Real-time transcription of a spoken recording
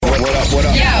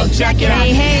Check it out. Hey,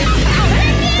 hey.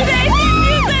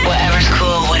 Whatever's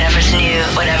cool, whatever's new,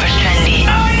 whatever's trendy.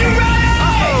 Are you ready?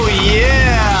 Oh,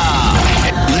 yeah.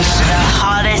 Listen up. The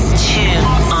hottest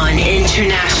tunes on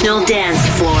international dance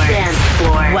floor.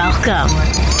 Welcome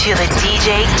to the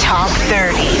DJ Top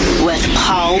 30 with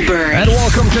Paul Burry. And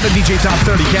welcome to the DJ Top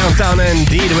 30 Countdown.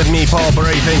 Indeed, with me, Paul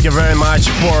Burry. Thank you very much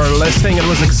for listening. It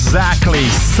was exactly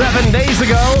 7 days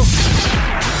ago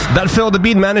that Phil the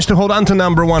Beat managed to hold on to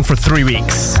number one for 3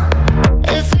 weeks.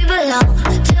 If we belong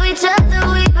to each other,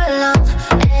 we belong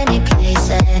any place,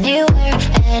 anywhere,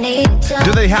 anytime.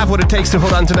 Do they have what it takes to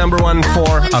hold on to number one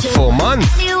for a full month?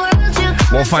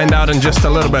 We'll find out in just a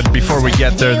little bit. Before we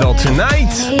get there, though,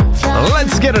 tonight,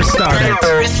 let's get her started.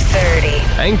 Number 30.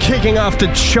 And kicking off the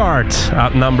chart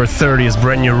at number 30 is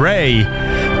brand new RAYE.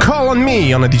 Call on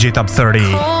Me on the DJ Top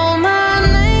 30. Call my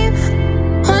name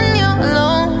when you're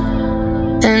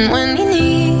alone, and when you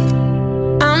need,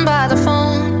 I'm by the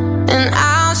phone, and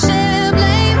I'll share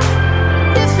blame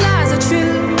if lies are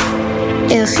true.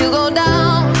 If you go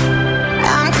down,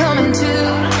 I'm coming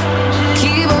too.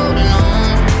 Keep holding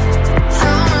on,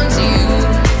 I'll run to you.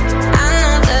 I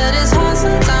know that it's hard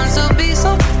sometimes to be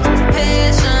so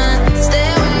patient.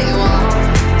 Stay where you are,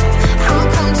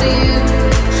 I'll come to you.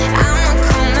 I'ma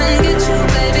come and get you,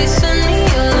 baby. Send me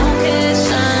your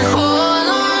location.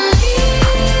 Call on me,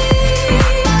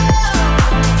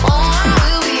 oh, I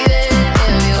will be there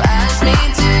if you ask me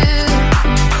to.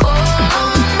 Call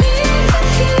on me,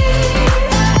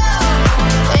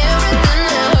 everything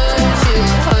that hurts you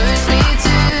hurts me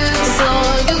too. So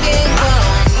you can call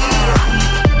on me,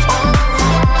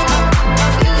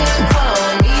 you can call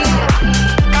on me,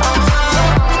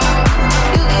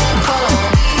 you can call on me, you can call on me.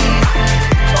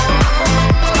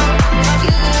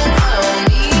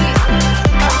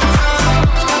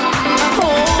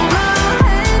 Hold my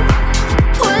hand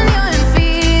when you're in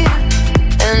fear,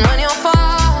 and when you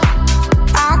fall,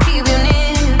 I'll keep you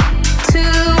near.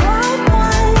 Two white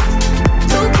wines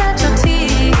to catch your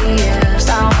tears.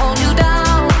 I'll hold you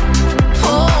down,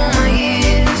 hold my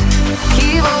ears.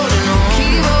 Keep holding on,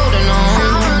 keep holding on.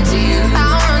 I'll run to you,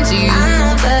 I'll run to you. I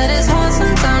know that it's hard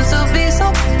sometimes to be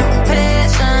so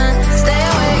patient. Stay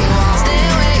where you are, stay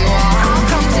where you are. I'll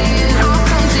come to you, I'll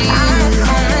come to you. I'ma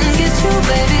come and get you,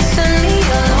 baby. Send me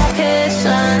your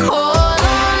location. Call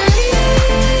on me,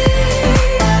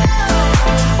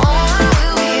 oh, I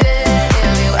will be there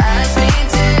if you ask me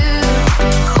to.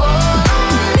 Call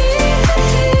on me,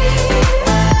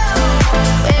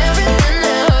 everything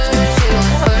that hurts you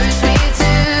hurts me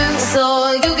too. So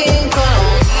you can call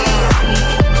on me,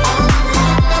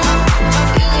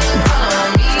 you can call on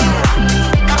me,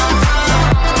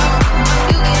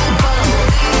 you can call on me, you can call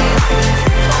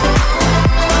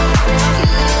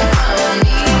on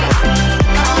me.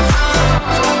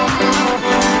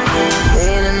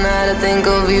 Late at night I think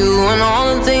of you and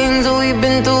all the things that we've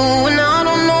been through, and I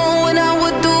don't know what I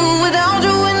would do without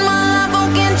you in my life. Oh,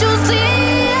 can't you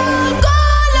see?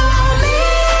 Call on me,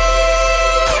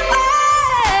 oh,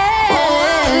 I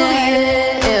will be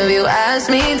there if you ask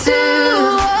me to.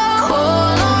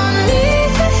 Call on me,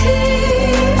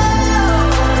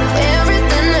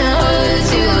 everything that hurts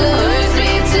you hurts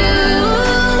me too.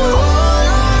 Call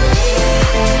on me,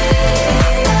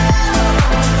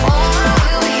 oh, I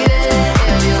will be there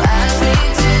if you ask me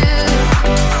to.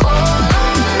 Call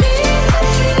on me,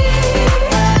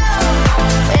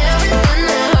 everything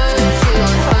that hurts you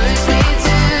hurts me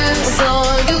too. So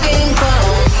you can call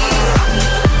on me,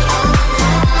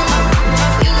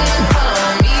 you can call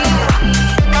on me,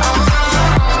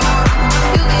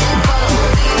 you can call on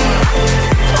me.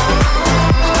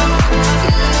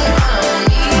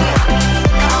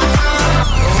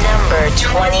 Number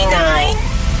 29.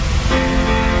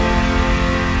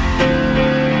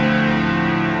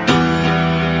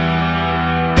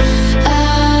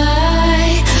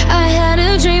 I had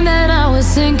a dream that I was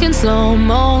sinking slow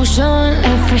motion.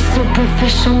 Every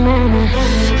superficial moment,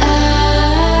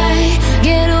 I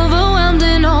get overwhelmed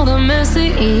in all the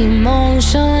messy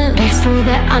emotion. It's so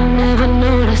that I never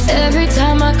notice. Every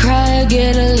time I cry, I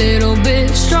get a little bit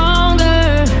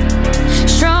stronger,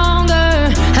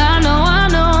 stronger. I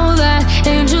know that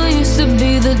angel used to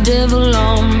be the devil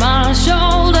on my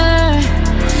shoulder,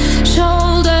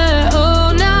 shoulder.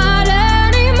 Oh, not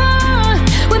anymore.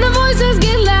 When the voices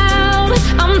get loud,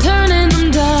 I'm turning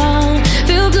them down.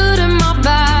 Feel good in my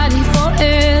body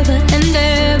forever and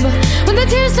ever. When the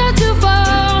tears start to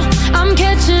fall, I'm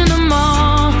catching them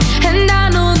all. And I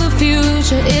know the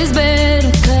future is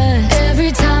better, 'cause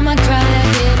every time I cry, I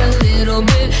get a little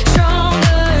bit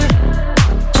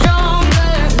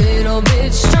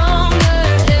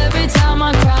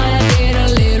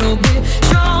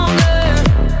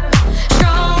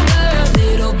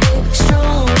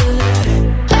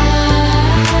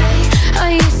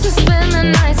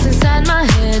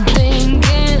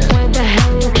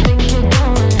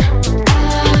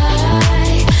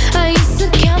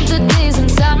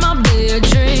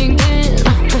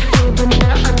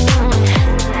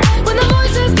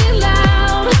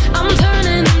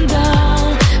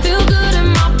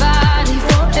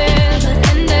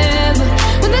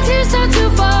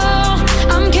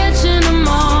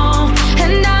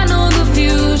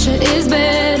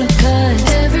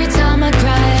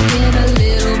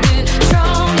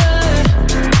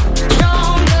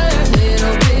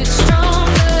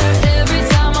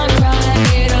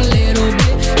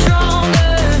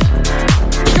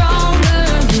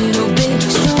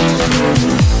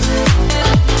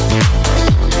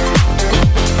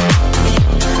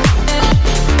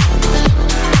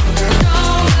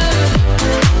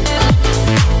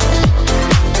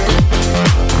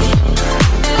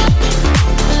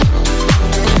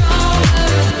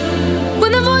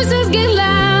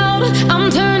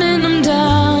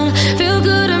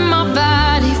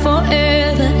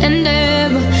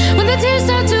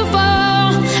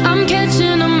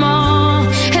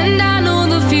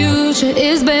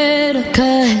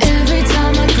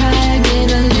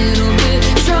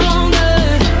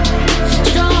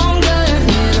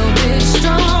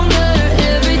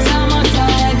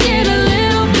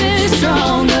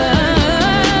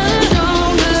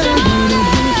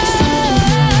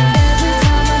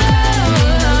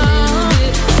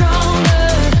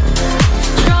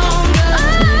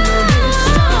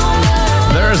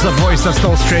artist that's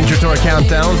no stranger to our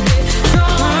countdown.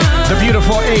 The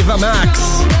beautiful Ava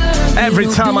Max. Every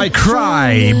Time I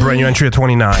Cry, brand new entry at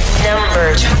 29.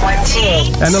 Number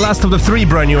 28. And the last of the three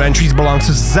brand new entries belongs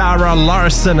to Zara,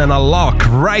 Larsson, and Alok,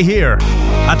 right here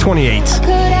at 28. I could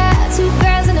have 2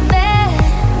 girls in a bed.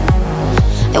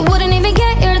 It wouldn't even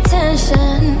get your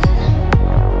attention.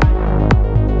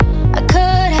 I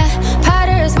could have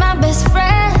Potter as my best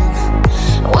friend.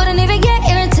 It wouldn't even get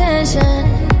your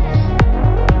attention.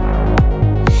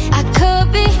 I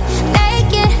could be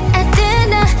naked at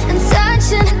dinner and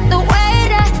touching the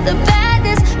waiter, the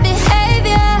baddest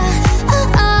behavior.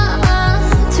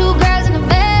 2 girls in a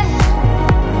bed,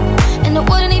 and it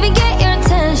wouldn't even get your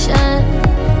attention.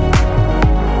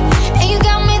 And you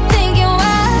got me thinking,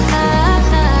 why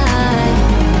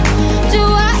do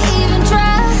I even try?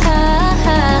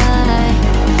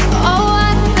 Oh, why,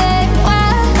 babe, why?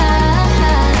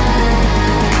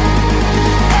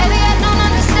 Baby, I don't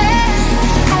understand.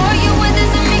 Who are you with?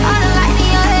 This and me, all the light in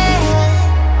your head.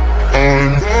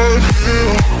 I'm right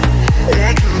here.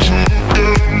 Why can't you look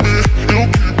at me? You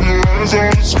keep your eyes on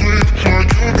the screen like you don't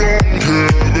care that I'm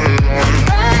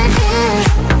Right here,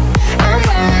 I'm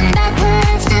wearing that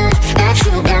perfume that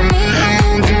you got me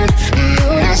into.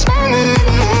 You're not smiling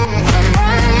anymore. I'm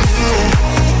right here,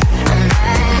 I'm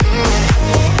right here,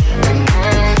 I'm right here, I'm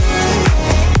right here,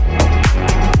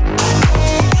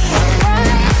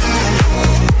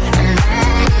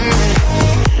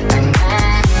 I'm right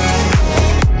here.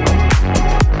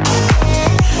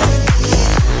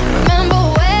 Remember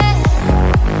when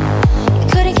you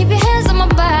couldn't keep your hands on my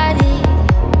body?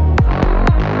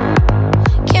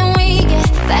 Can we get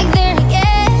back there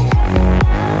again?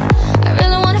 I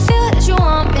really wanna feel that you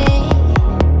want me.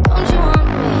 Don't you want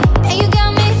me? And you got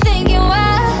me thinking, why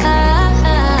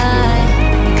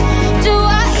do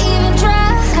I even try?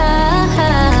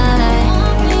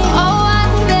 Oh, why,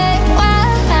 babe, why?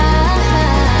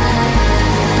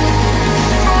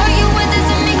 Who are you with? This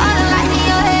and me, all the light in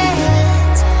your head.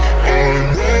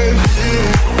 right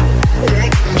here. Why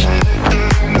can't you look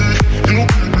at me? You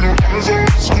keep your eyes on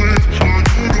the screen like you don't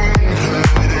care that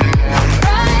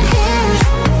Right here,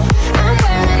 I'm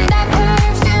wearing that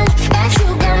perfume that you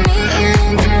got me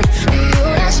into.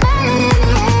 You're not smiling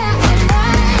anymore. I'm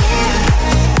right here,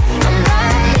 I'm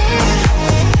right here,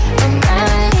 I'm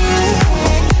right here.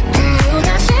 Do you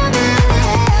not feel me?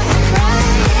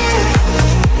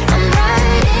 I'm right here, I'm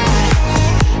right here,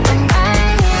 I'm right here,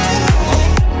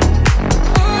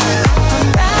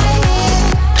 I'm right here.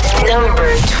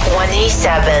 Number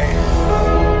 27.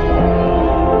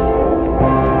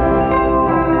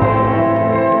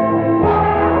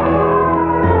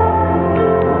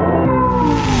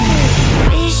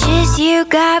 Vicious, you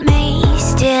got me.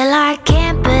 Still, I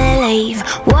can't believe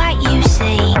what you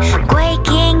say.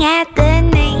 Quaking at the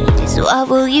knees. What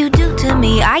will you do to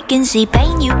me? I can see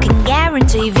pain, you can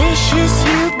guarantee. Vicious,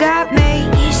 you got me.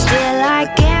 Still, I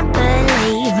can't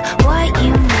believe what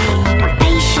you mean.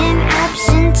 Patient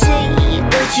absentee,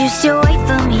 but you still wait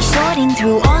for me. Sorting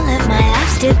through all of my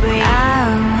life's debris.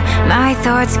 Oh, my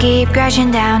thoughts keep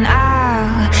crashing down.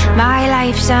 Oh, my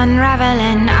life's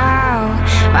unraveling. Oh,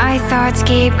 my thoughts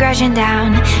keep crashing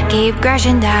down, keep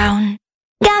crashing down.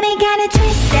 Got me kinda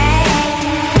twisted.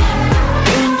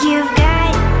 Think you've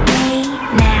got me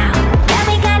now. Got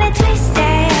me kinda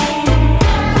twisted.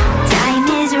 Time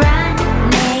is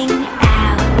running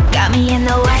out. Got me in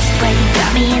the worst way,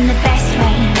 got me in the best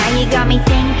way. Now you got me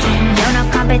thinking you're no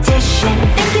competition.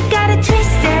 Think you've got it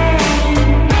twisted.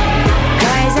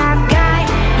 'Cause I've got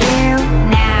you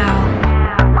now.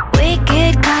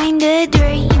 Wicked kinda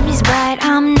dreams, but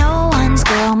I'm no one's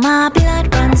girl. My blood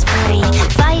runs free.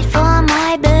 Fight for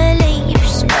my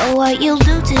beliefs. Know what you'll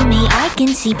do to me. I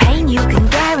can see pain, you can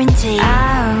guarantee.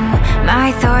 Oh,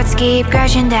 my thoughts keep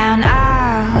crashing down.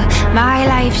 Oh, my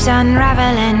life's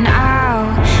unraveling. Oh,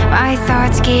 my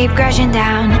thoughts keep crashing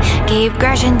down, keep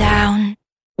crashing down.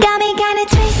 Got me kinda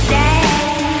twisted.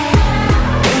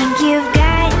 Think you've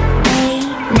got me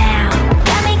now.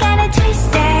 Got me kinda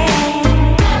twisted.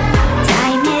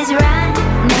 Time is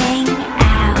running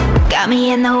out. Got me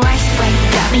in the worst way,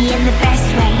 got me in the best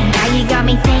way. Now you got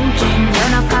me thinking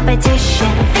you're no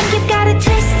competition. Think you've got it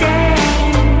twisted.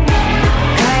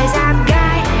 'Cause I've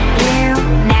got you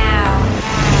now.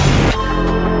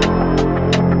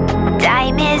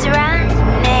 Time is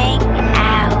running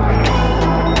out.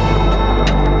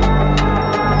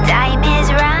 Time is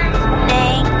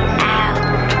running out.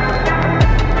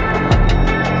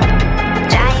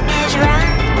 Time is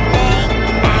running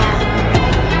out.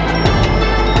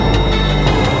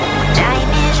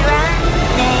 Time is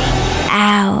running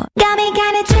out. Got me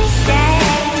kinda twisted.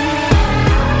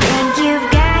 Think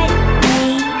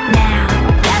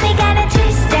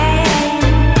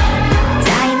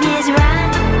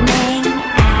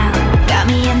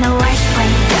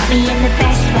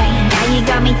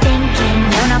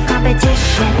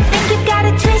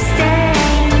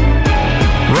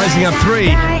at 3.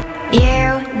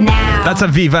 That's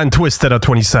Aviva and Twisted at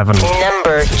 27.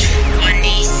 Number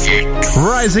 26.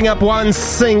 Rising up one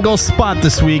single spot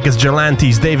this week is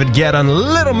Galantis, David Guetta and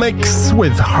Little Mix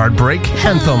with Heartbreak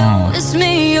Anthem. It's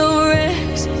me, your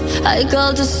ex. I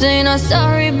called to say not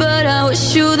sorry, but I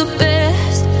wish you the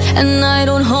best. And I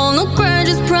don't hold no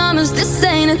grudges, promise this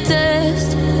ain't a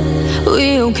test.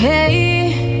 We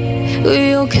okay,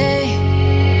 we okay.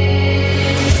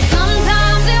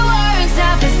 Sometimes it works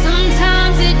out, but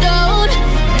sometimes it don't.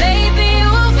 Maybe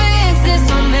we'll fix this,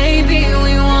 or maybe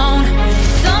we won't.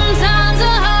 Sometimes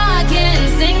a heart can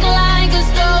sink like a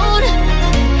stone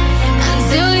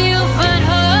until you find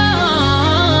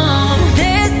home.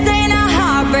 This ain't a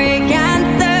heartbreak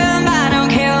anthem. I don't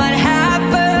care what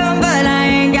happened, but I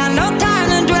ain't got no time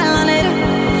to dwell on it.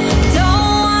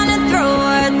 Don't wanna throw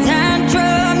a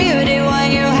tantrum. You did what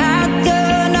you had to.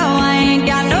 No, I ain't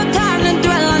got no time to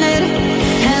dwell on it.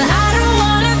 And I don't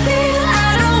wanna feel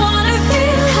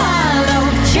hollow.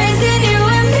 Chasing you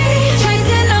and me,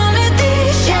 chasing all of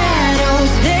these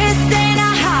shadows. This ain't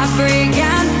a heartbreak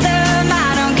anthem. I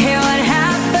don't care what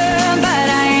happened, but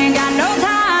I ain't got no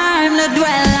time to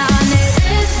dwell on it.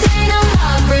 This ain't a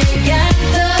heartbreak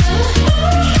anthem.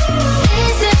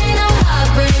 This ain't no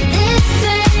heartbreak. This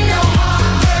ain't no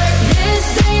heartbreak. This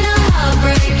ain't a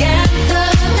heartbreak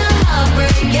anthem. No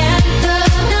heartbreak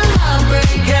anthem. No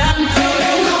heartbreak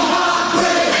anthem. No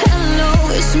heartbreak. Hello,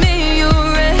 it's me, your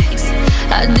ex.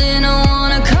 I didn't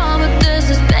wanna call, but there's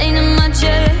this pain in my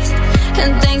chest.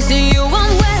 And thanks to you,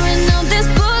 I'm wearing out this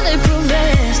bulletproof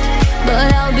vest.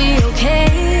 But I'll be okay.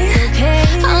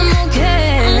 I'm okay.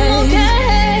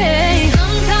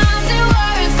 Sometimes it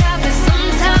works out, but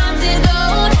sometimes it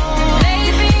don't.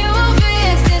 Maybe we'll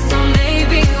fix this, or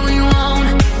maybe we won't.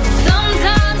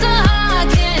 Sometimes a heart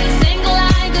can sink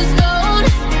like a stone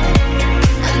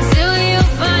until you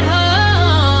find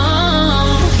home.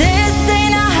 This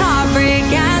ain't a heartbreak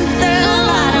anthem.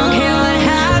 I don't care what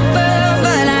happened,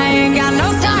 but I ain't got no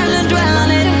time to dwell on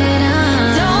it.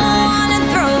 Don't wanna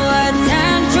throw a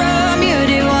tantrum. You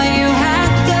did what you had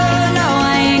to. No,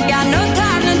 I ain't got no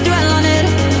time to dwell on it.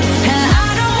 And I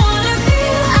don't wanna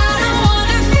feel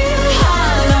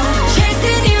hollow.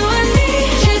 Chasing you and me,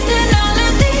 chasing all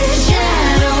of these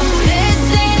shadows. This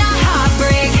ain't a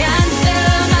heartbreak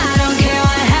anthem. I don't care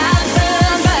what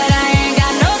happened, but I ain't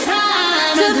got no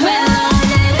time to dwell on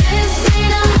it. This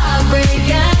ain't a heartbreak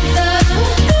anthem.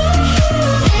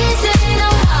 This ain't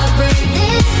no heartbreak.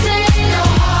 This ain't no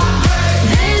heartbreak.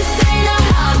 This ain't a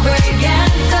heartbreak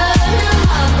anthem. No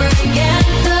heartbreak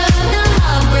anthem. No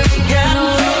heartbreak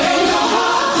anthem.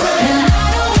 And I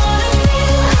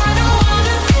don't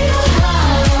wanna feel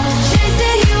hollow.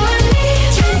 Chasing you and me,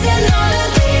 chasing all of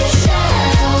these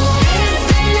shadows. This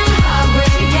ain't a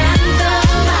heartbreak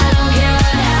anthem. I don't care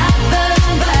what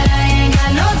happened, but I ain't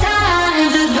got no time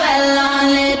to dwell on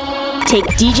it. Take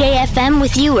DJ FM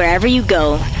with you wherever you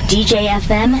go.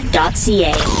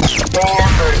 DJFM.ca.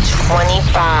 Number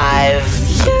 25.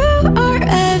 You are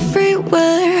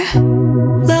everywhere,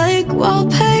 like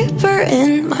wallpaper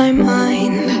in my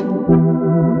mind.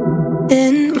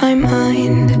 In my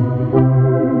mind,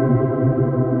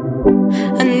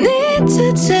 I need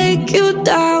to take you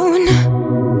down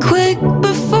quick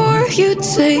before you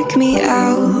take me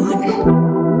out.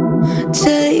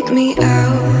 Take me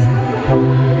out.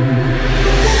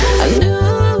 I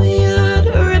knew you'd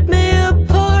rip me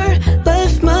apart,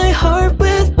 left my heart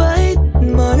with bite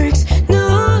marks.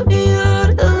 Knew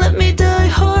you'd let me die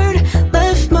hard,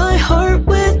 left my heart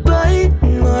with bite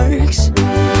marks.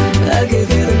 I gave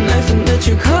you the knife and bet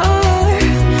your car,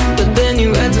 but then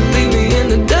you had to leave me in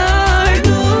the dark.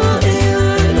 Knew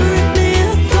you'd rip me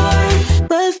apart,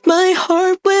 left my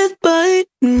heart with bite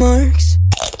marks.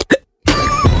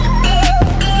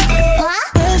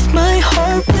 Left my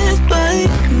heart with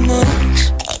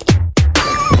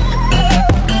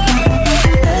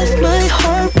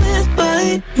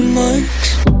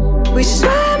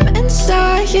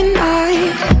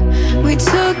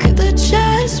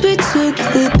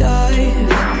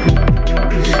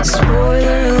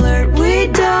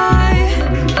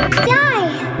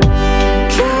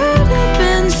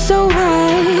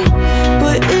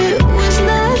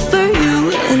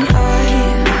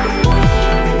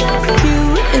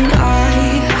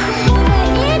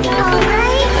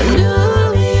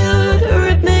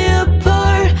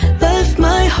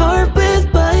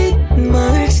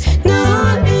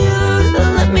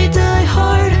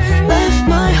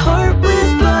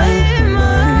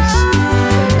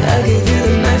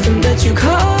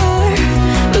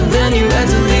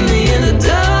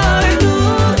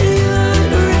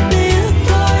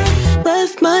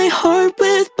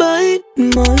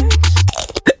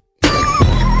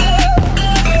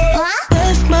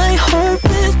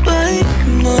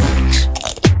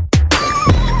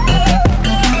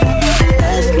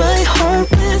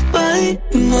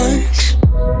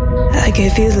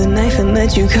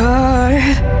that you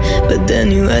carve, but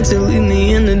then you had to leave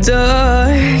me in the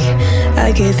dark.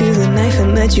 I can feel the knife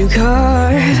and that you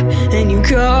carve, and you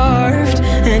carved,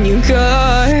 and you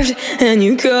carved, and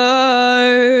you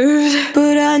carved.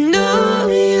 But I know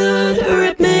you'd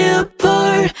rip me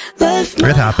apart, left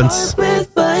my heart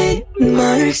with bite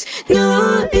marks.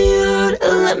 No, you'd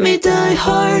let me die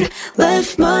hard,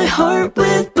 left my heart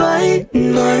with bite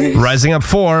marks. Rising up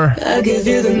 4. I gave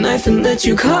you the knife and that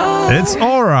you carved. It's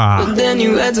Aura. But then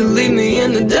you had to leave me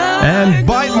in the dark. And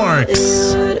bite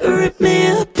marks. You'd rip me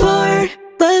apart,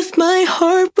 left my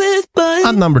heart with bite.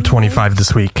 At number 25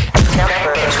 this week.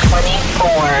 Number 24.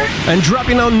 And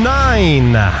dropping on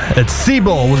 9, it's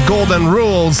C-Bool with Golden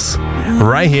Rules,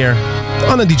 right here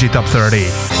on the DJ Top 30.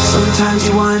 Sometimes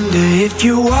you wonder if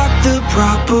you walk the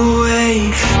proper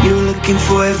way. You're looking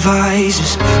for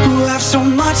advisors who have so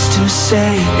much to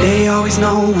say. They always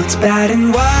know what's bad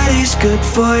and what is good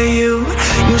for you.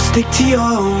 You stick to your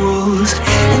own rules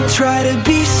and try to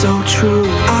be so true.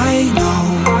 I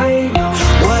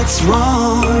know what's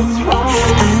wrong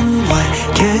and what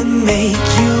can make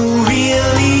you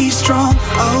really strong.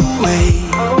 Away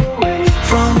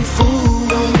from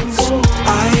fools,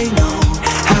 I know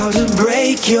how to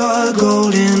break your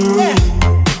golden rule.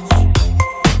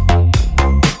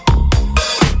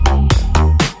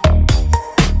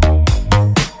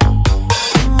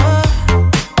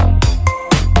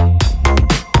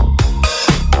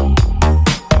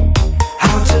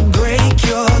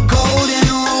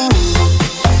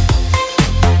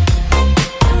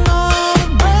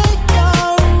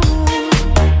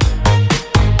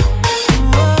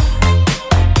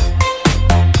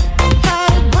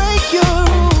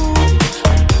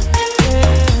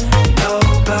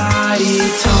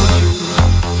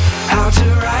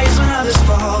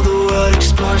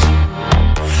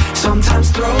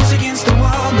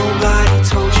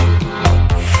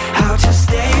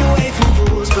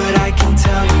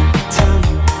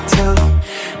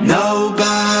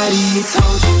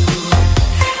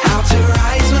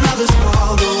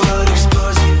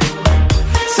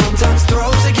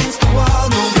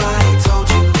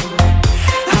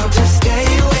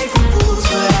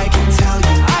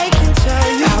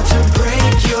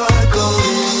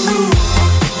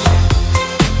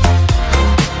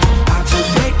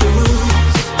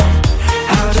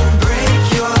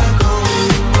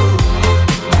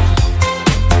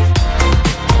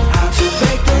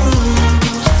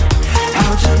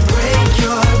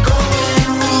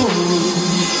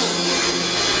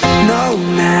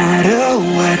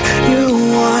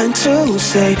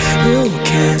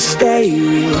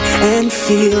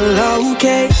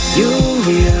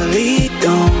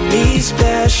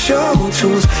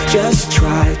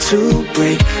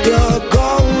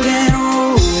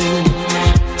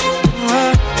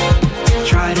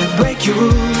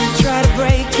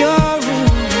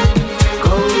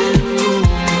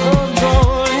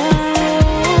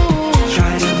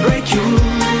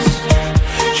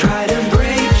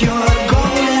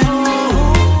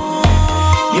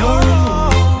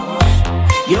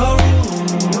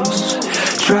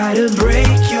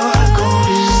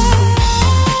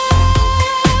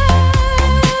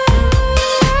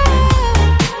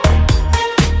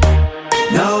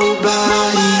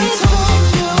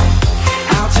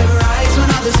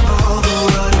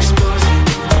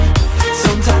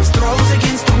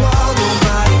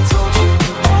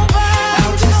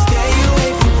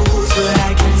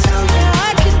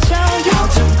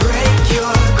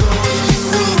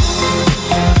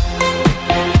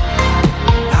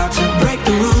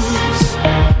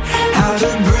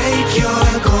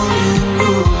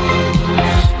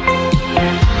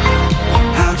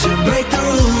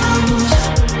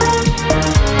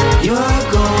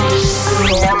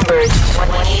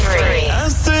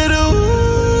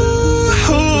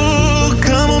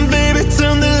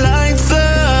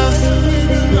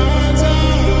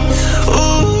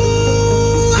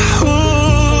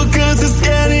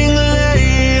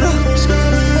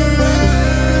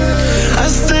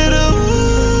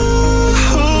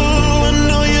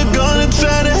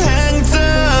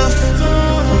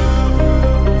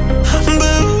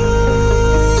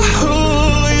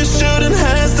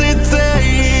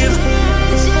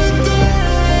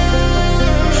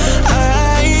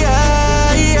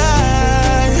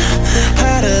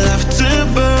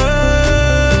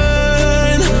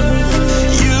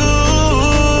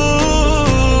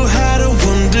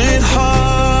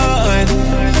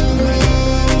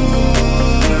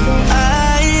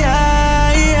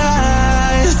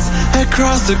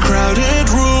 across the crowded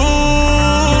room.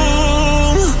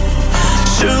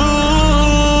 Should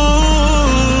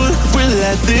we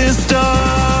let this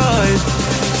start?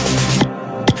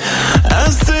 I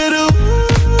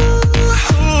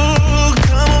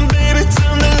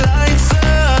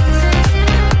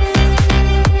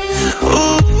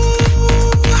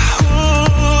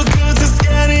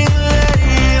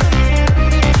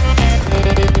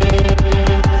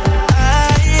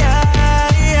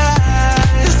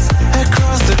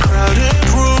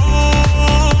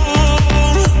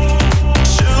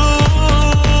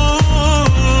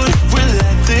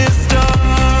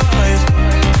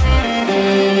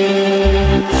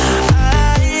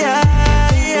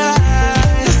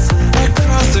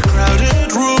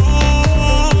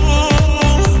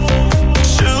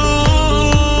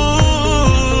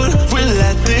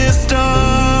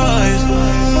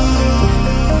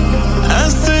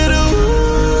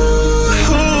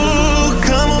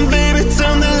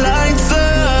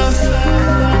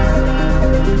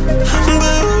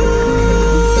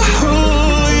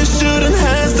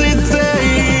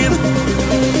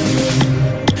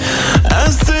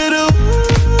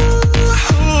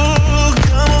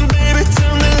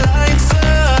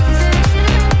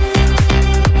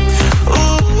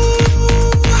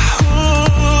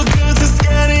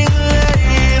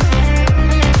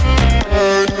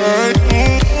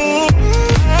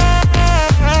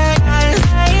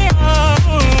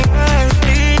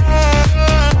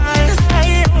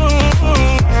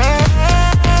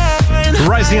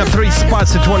Rising up 3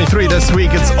 spots to 23 this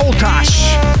week, it's OTASH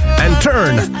and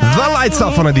Turn the Lights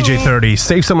Off on a DJ 30.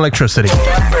 Save some electricity.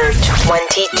 Number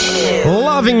 22.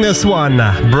 Loving this one.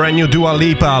 Brand new Dua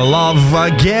Lipa, Love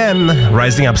Again.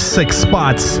 Rising up 6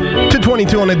 spots to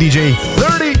 22 on a DJ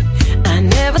 30. I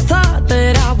never thought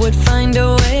that I would find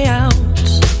a way out.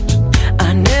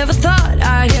 I never thought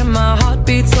I'd hear my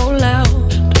heartbeat so loud.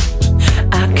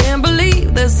 I can't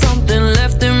believe there's something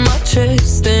left in my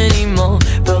chest anymore.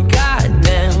 But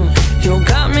goddamn, you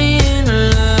got me in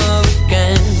love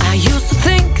again. I used to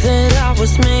think that I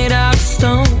was made out of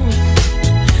stone.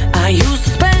 I used to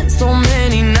spend so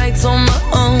many nights on my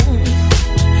own.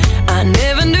 I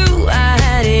never knew I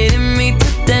had it in me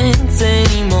to dance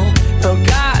anymore. But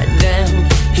goddamn,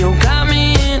 you got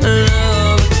me in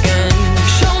love again.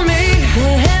 Show me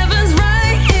the heavens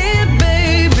right here,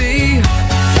 baby.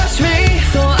 Touch me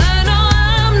so I know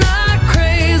I'm not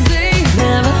crazy.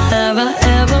 Never have I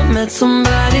ever met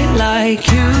somebody like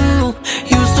you.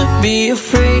 Used to be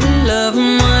afraid of love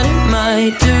and what it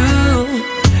might do.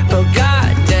 But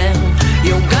goddamn,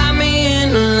 you got me in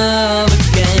love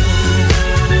again.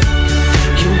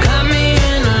 You got me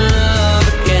in love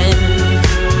again.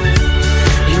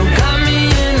 You got me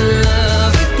in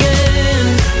love again.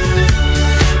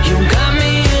 You got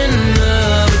me in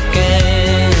love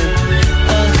again,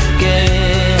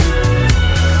 again.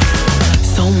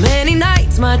 So many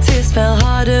nights my tears fell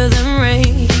harder than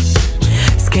rain.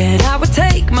 Scared I would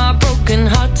take my broken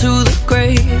heart to the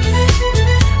grave.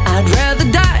 I'd rather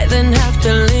die than have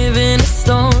to live in a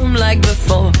storm like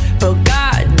before. But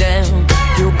goddamn,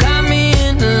 you got me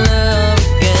in love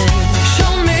again.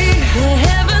 Show me the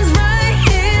heavens right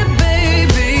here,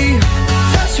 baby.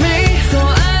 Touch me so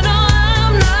I know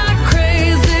I'm not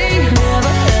crazy.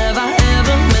 Never have I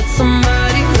ever met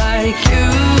somebody like you.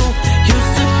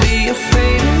 Used to be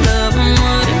afraid of love and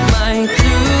what it might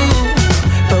do.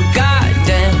 But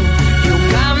goddamn, you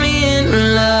got me in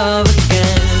love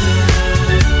again.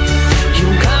 You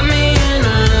got me in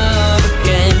love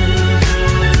again.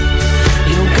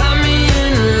 You got me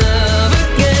in love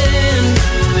again.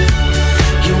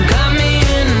 You got me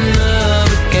in love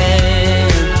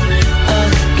again,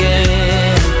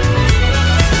 again.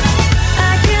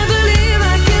 I can't believe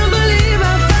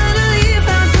I finally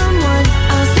found someone.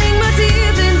 I'll sink my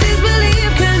teeth in disbelief,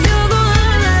 'cause you're the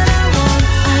one that I want.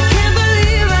 I can't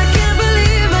believe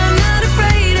I'm not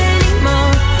afraid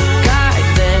anymore.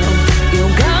 Goddamn, you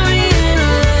got me in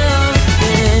love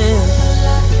again.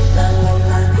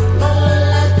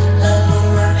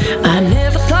 I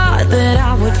never thought that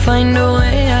I would find a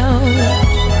way out.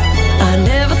 I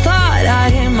never thought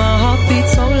I'd hear my heartbeat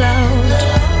so loud.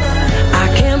 I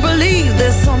can't believe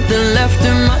there's something left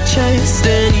in my chest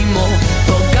anymore.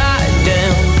 But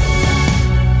goddamn,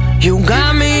 you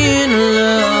got me in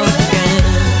love again.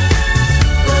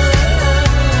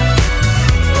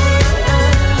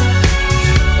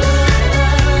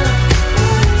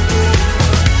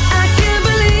 I can't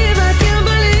believe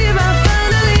I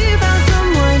finally found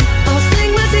someone. I'll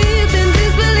sink my teeth in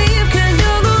disbelief, 'cause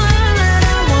you're the one that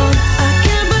I want. I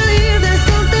can't believe there's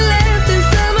something left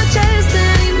inside my chest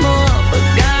anymore. But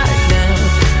goddamn,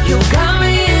 you got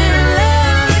me in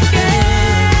love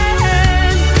again.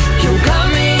 You got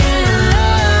me in love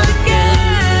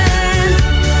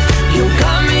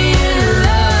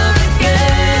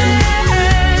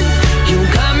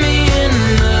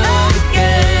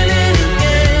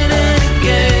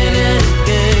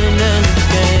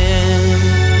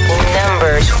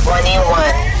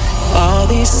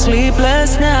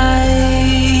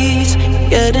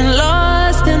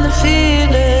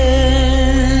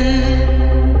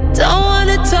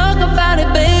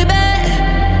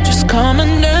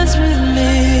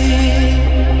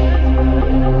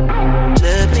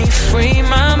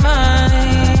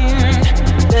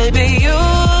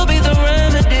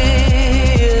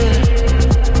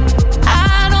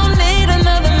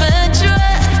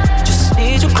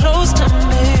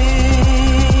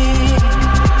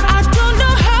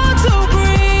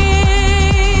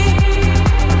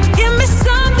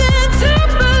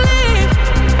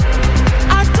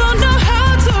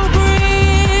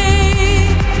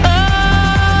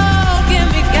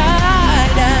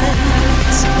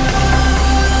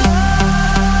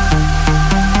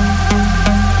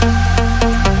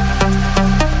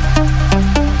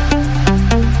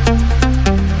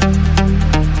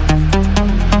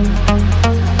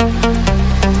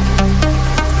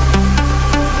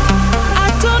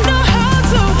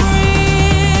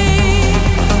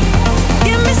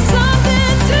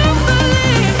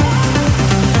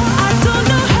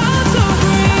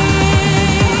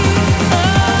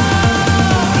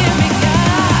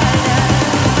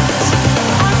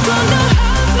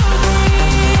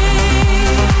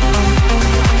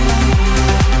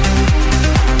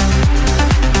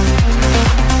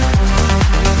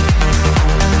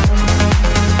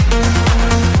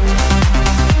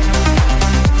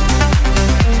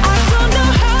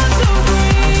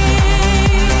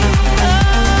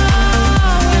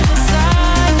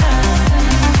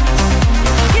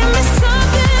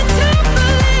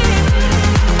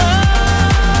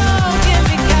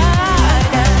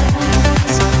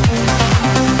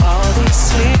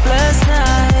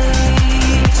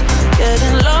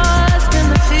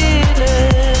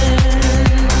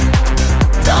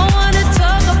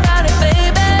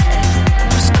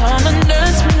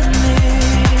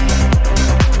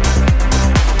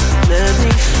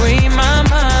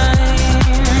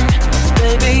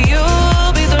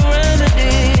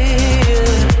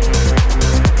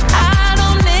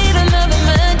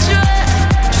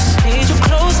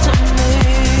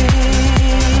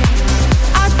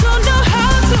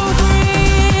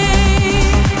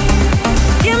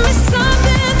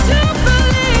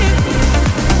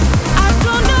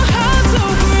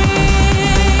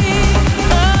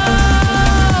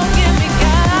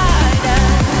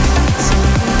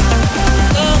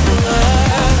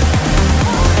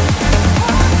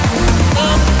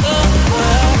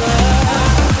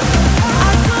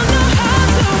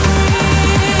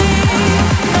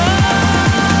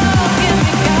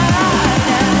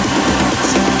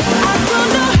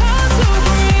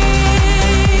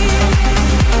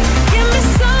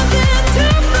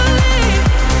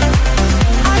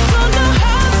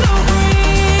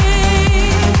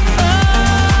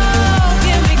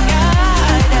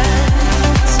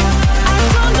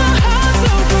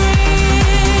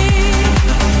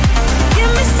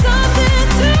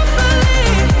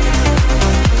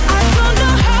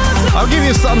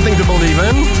give you something to believe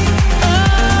in.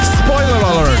 Spoiler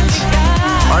alert.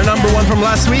 Our number one from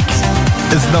last week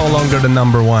is no longer the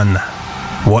number one.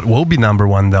 What will be number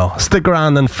one, though? Stick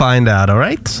around and find out, all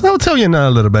right? I'll tell you in a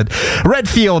little bit.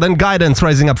 Redfield and Guidance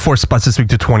rising up 4 spots this week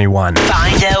to 21.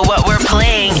 Find out what we're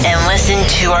playing and listen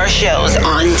to our shows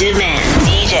on demand.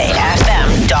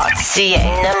 DJFM.ca.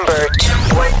 Number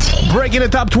 20. Breaking the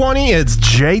top 20, it's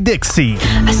Dixie.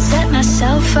 I set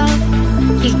myself up,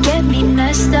 you get me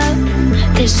messed up.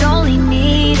 There's only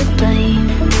me to blame.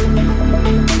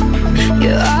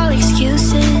 You're all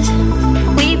excuses,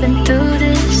 we've been through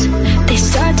this. They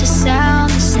start to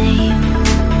sound the same.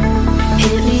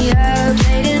 Hit me up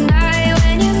late at night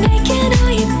when you're making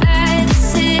all your bad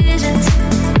decisions.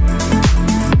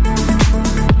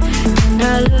 You're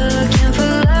not looking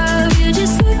for love, you're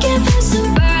just looking for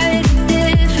somebody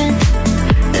different.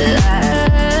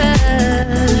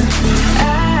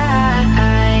 I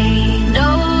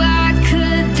know I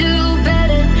could do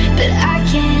better, but I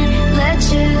can't let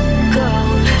you go.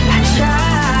 I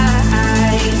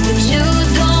try, but you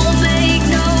don't make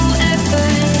no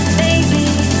effort, baby,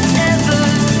 never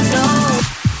know.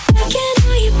 Making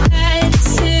all your bad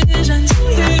decisions,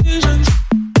 making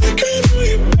all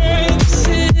your bad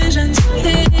decisions,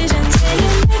 making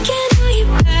all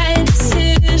your bad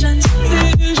decisions,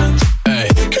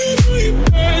 Hey.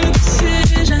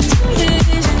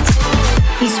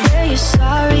 We swear you're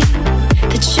sorry,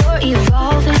 that you're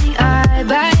evolving. I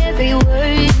buy every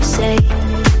word you say.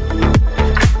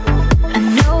 I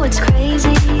know it's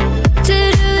crazy to do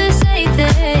the same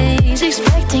things,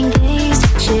 expecting things to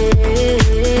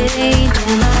change.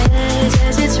 And my head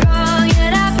says it's wrong,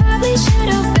 and I probably should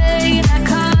obey my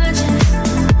conscience.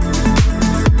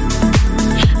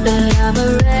 But I'm a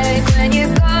wreck when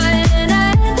you're gone, and I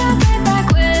end up right back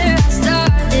where I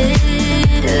started.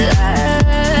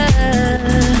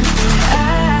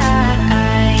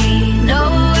 I know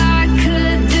I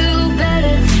could do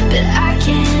better, but I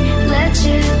can't let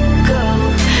you go.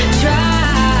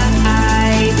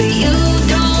 Try, but you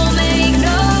don't make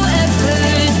no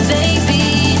effort, baby,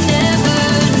 never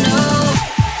know.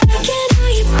 Making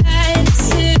all your bad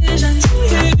decisions,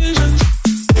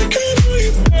 making all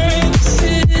your bad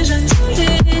decisions,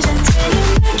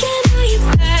 making all your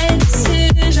bad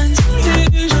decisions,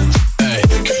 Hey.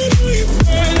 making all your bad decisions, making all your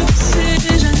bad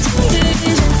decisions,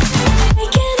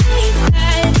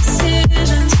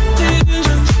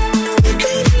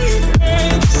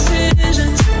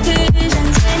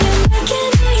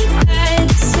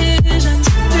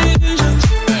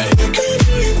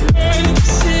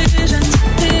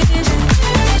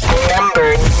 Number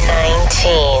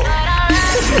 19.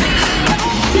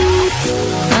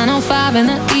 9:05 in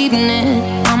the evening,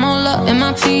 I'm all up in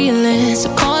my feelings. So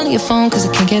call your phone cause I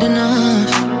can't get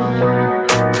enough.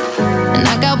 And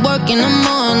I got work in the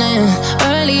morning,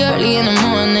 early in the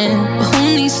morning. But who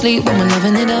needs sleep when we're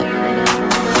loving it up?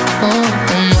 Oh,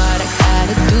 and what I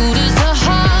gotta do this the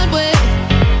hard way.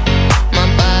 My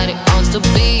body wants to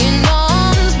be in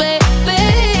arms, baby.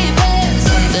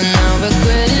 Something I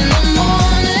regret in the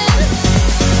morning.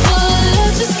 But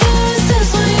love just can't resist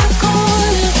when you're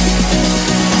calling.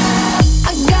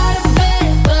 I got a bed,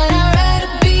 but I'd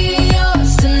rather be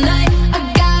yours tonight. I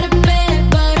got a bed,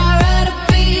 but I'd rather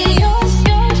be yours.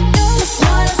 That's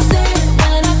what I said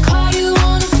when I call you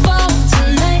on the phone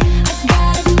tonight. I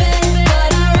got a bed, but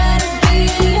I'd rather be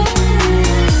yours.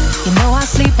 You know I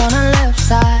sleep on the left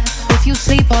side. If you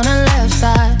sleep on the left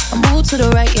side, I move to the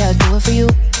right, yeah, I do it for you.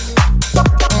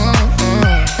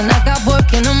 And I got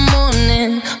work in the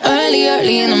morning,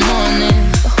 early in the morning.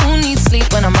 But who needs sleep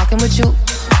when I'm rocking with you?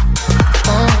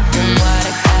 And what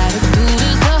I gotta do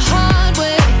this the hard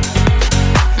way.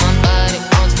 My body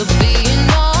wants to be in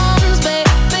arms,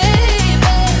 baby.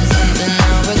 Something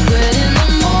I regret in the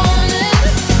morning.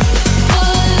 But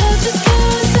love just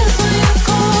can't resist when you're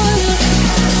calling.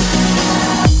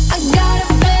 I got a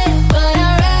bed, but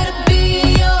I'd rather be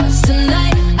yours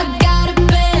tonight. I got a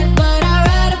bed, but I'd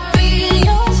rather be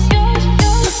yours.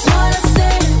 That's what I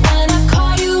said when I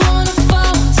call you on the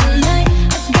phone tonight.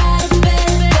 I got a bed,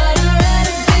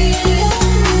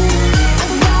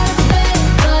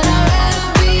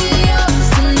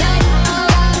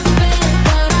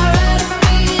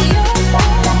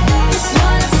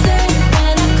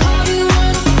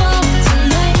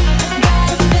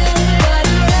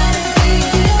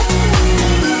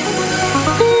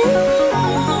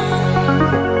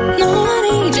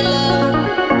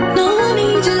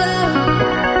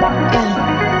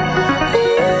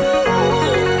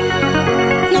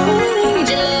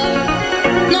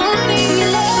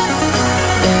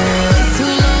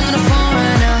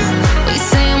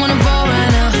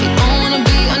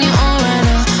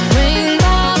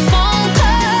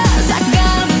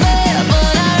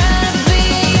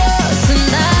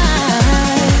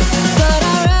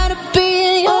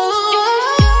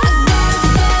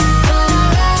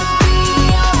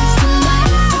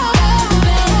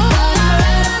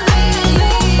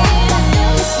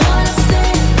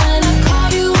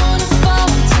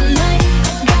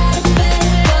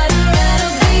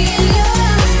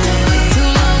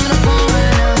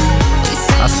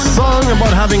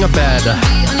 making a bed.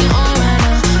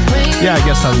 Yeah, I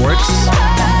guess that works.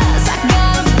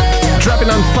 Dropping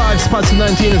on 5 spots to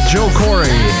 19 is Joe Corry,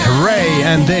 RAYE,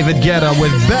 and David Guetta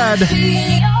with Bed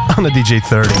on the DJ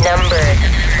 30. Number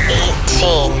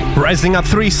 18. Rising up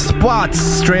 3 spots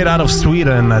straight out of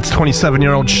Sweden, that's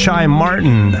 27-year-old Shy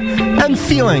Martin and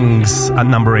Feelings at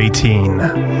number 18.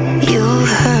 You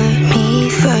hurt me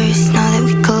first, now that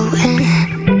we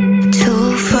going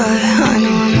too far. I know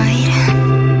I might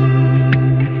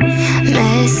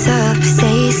mess up,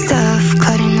 say stuff,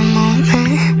 caught in the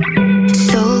moment.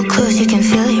 So close, you can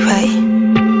feel it, right?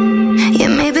 Yeah,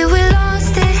 maybe we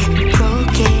lost it,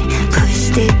 broke it,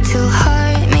 pushed it too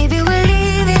hard. Maybe we'll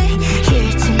leave it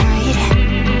here tonight.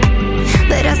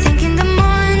 But I think in the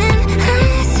morning I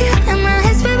miss you, and my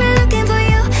head's been looking for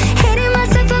you. Hating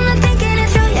myself, I'm not thinking it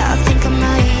through. Yeah, I think I'm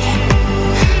right.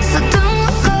 So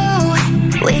don't go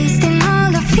wasting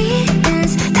all the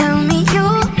feelings. Tell me you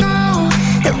know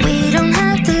that we don't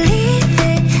have to leave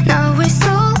it. Now we're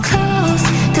so close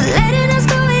to letting us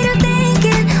go without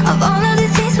thinking of all of the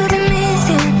things we've been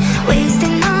missing.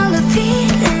 Wasting all the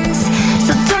feelings.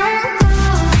 So don't go.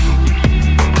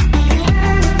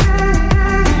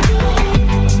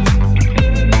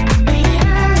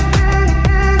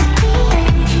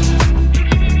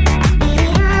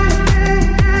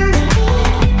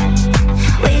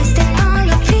 Wasting all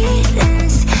the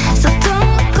feelings. So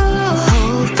don't go.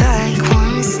 Hold back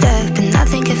one step and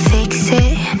nothing can fix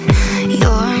it.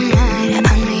 You're mad,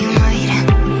 I know you might.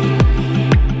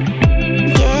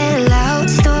 Get loud,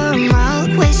 storm out,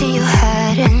 wishing you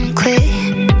hadn't quit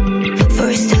for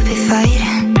a stupid fight.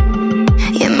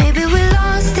 Yeah, maybe we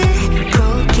lost it,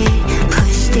 broke it,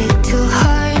 pushed it too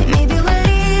hard. Maybe we'll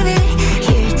leave it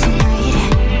here tonight.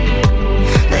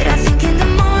 But I think in the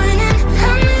morning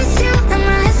I miss you, and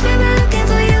my head's been looking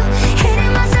for you.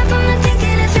 Hating myself, I'm not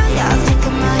thinking it through. Yeah, I think I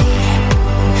might.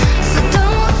 So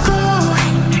don't go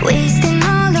wasting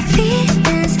all the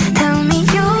feelings. Tell me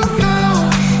you know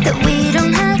that we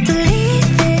don't have to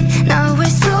leave it. Now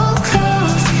we're so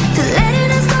close to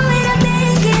letting us go without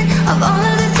thinking of all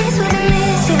of the things we've been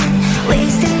missing.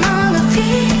 Wasting all the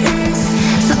feelings.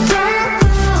 So don't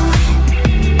go.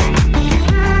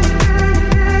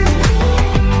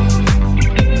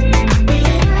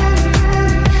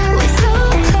 We're so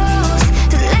close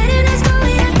to letting us go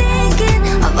without thinking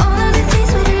of all of the things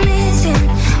we've been missing.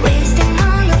 Wasting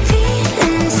all the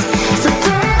feelings. So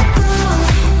don't go.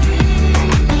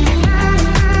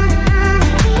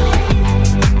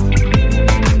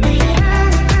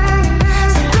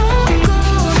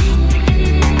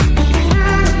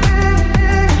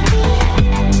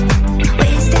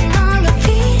 Wasting all the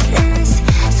feelings.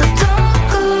 So don't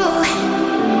go.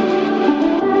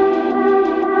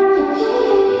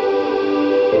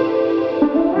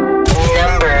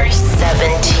 Number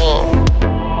 17.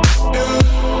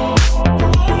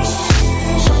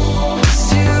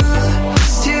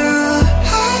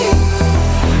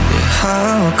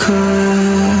 How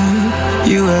could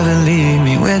you ever leave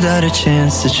me without a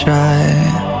chance to try?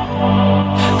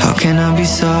 How can I be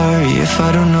sorry if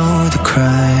I don't know the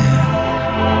crime?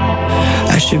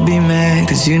 I should be mad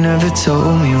cause you never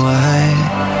told me why.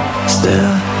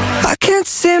 Still, I can't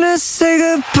seem to say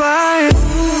goodbye.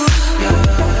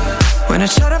 When I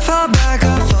try to fall back,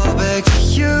 I fall back to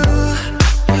you.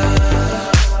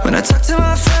 When I talk to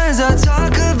my friends, I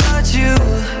talk about you.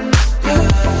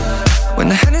 When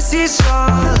the Hennessy's all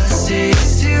I see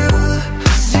is you,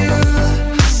 it's you,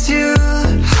 it's you.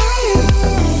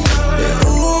 Yeah,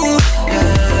 ooh,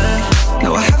 yeah. No,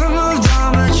 I haven't moved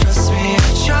on, but trust me,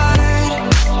 I tried.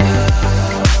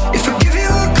 Yeah. If I give you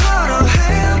a call, don't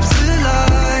hang up the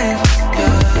line.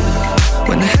 Yeah.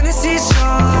 When the Hennessy's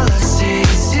all I see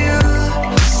is you,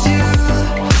 it's you,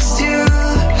 it's you.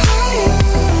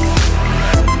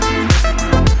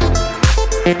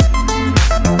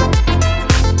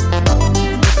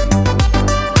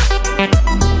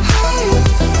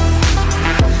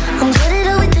 I'm good at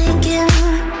overthinking,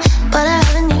 but I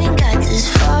haven't even got this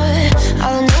far.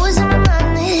 All I know is in my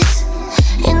mind is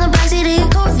in the backseat of your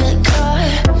Corvette car.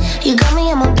 You got me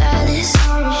at my baddest,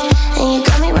 and you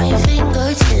got me right your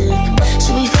fingertip.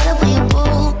 Should be fed up with your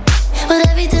boo, but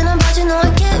everything about you know I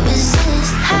can't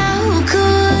resist. How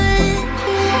could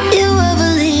you ever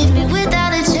leave me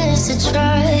without a chance to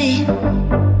try?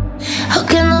 How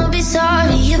can I be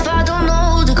sorry if I don't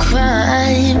know the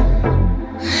crime?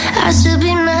 I should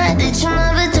be mad that you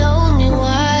never told me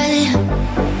why.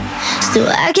 Still,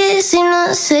 I can't seem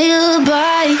to say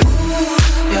goodbye.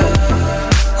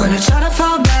 When I try to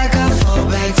fall back, I fall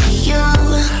back to you.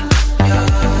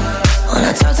 When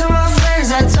I talk to my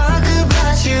friends, I talk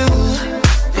about you.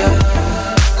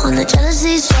 When the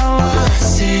jealousy's strong, all I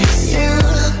see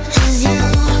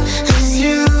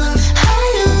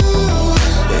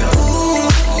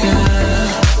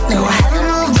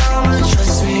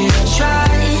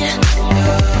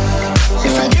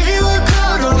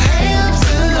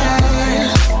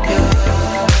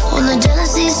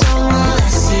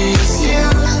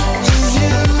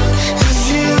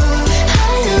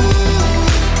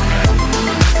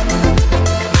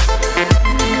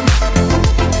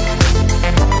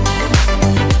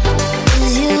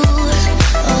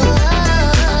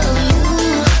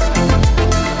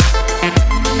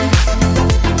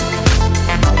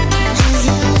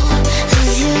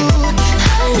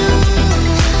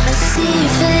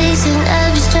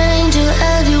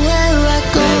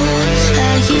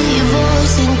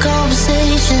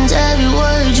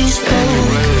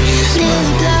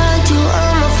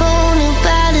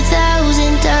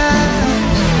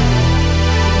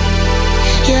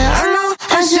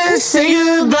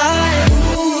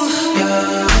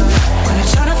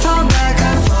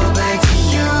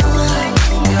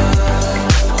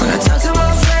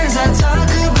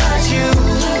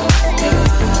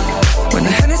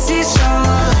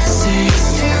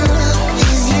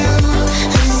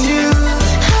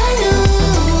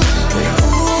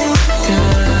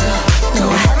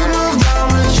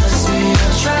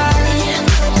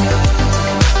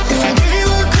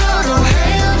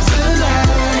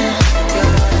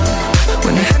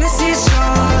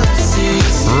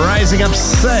rising up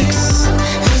 6.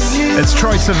 It's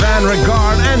Troye Sivan,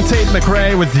 Regard, and Tate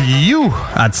McRae with You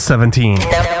at 17.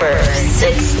 Number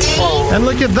 16. And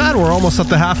look at that, we're almost at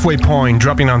the halfway point.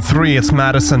 Dropping on 3, it's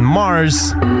Madison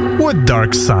Mars with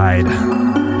Darkside.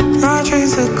 My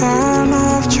dreams are gone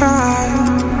off track.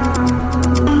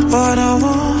 What I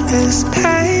want is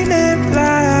painted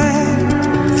black.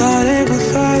 Thought it would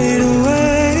fade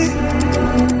away.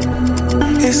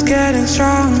 It's getting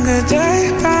stronger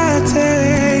day by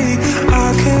day.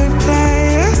 I could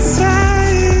play it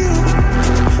safe,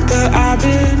 but I've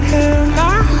been here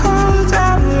my whole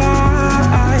damn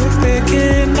life,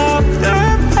 picking up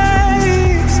the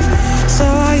pace. So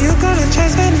are you gonna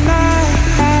chase me tonight?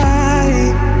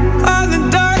 On the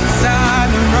dark side,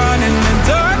 I'm running the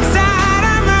dark side,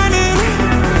 I'm running.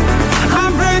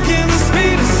 I'm breaking the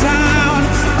speed of sound.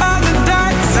 On the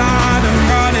dark side, I'm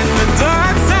running the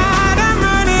dark side, I'm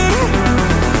running.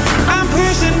 I'm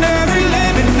pushing every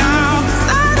limit now.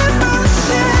 Not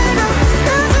emotional,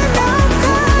 doesn't know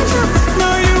control. No,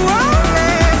 you won't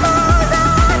let go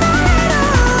down at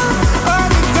all. On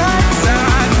the dark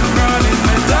side, I'm running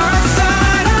the dark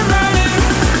side, I'm running.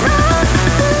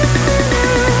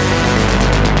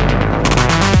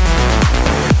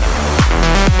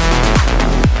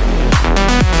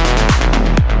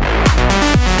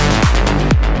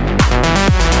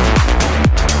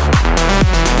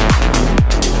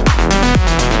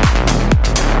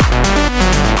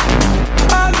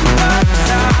 On the dark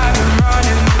side, I'm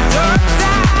running the dark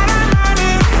side, I'm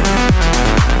running.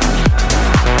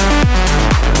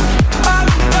 On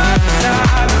the dark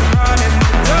side, I'm running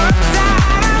the dark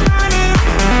side, I'm running.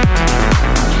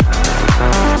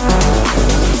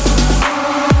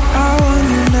 I want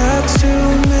you next to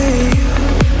me,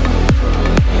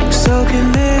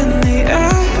 soaking in the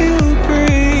air you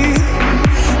breathe.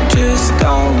 Just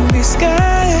don't be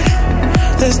scared.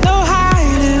 There's no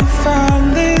hiding from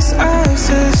this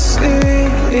ecstasy.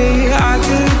 I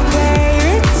could play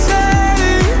it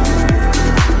safe,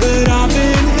 but I've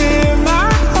been here my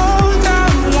whole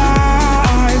damn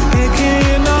life,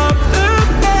 picking up the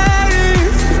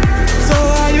pace. So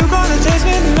are you gonna chase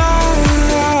me tonight?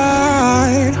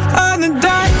 On the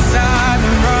dark side,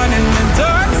 I'm running the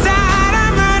dark side,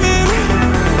 I'm running.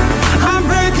 I'm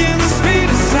breaking the speed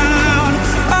of sound.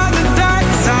 On the dark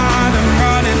side, I'm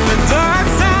running the dark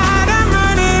side, I'm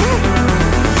running.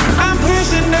 I'm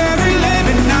pushing every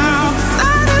limit now.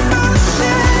 Not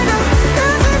emotional,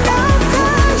 doesn't know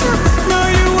control. No,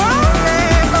 you won't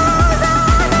let go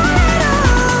down at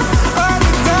all. On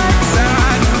the dark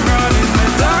side, I'm running the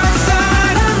dark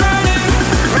side, I'm running.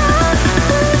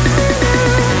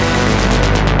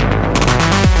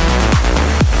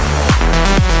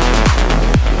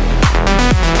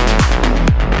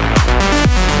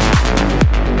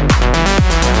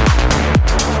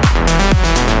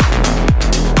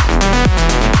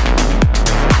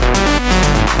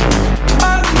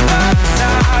 On the dark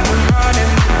side, I'm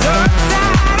running the dark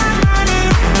side, I'm running.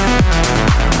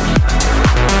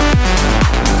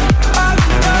 On the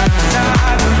dark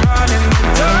side, I'm running the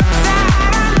dark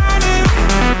side, I'm running.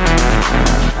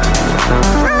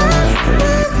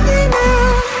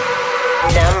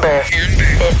 Number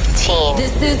 15.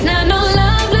 This is not no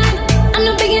love line. I'm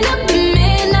not picking up at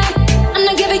midnight. I'm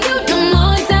not giving you no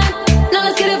more time. Now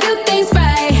let's get a few things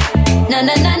right. Na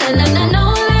na na na na na no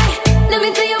lie. Let me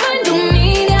tell you I don't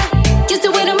need ya. Used to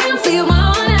wait around for you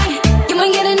all night. You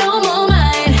ain't getting no more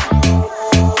mine.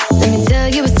 Let me tell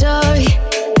you a story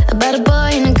about a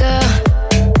boy and a girl.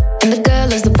 And the girl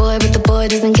loves the boy, but the boy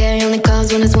doesn't care. He only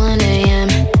calls when it's 1 a.m.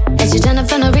 And she's trying to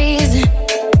find a reason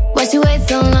why she waits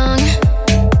so long.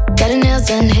 Got her nails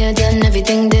done, hair done,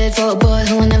 everything did for a boy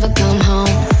who will never come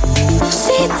home.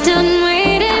 She's done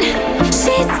waiting,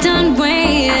 she's done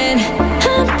waiting.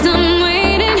 I'm done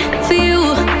waiting for you.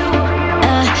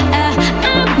 I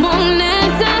won't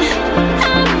answer,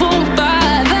 I won't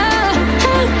bother.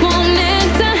 I won't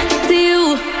answer to you.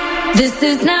 This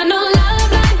is not no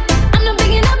love line. I'm not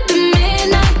picking up at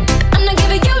midnight. I'm not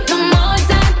giving you no more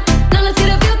time. Now let's get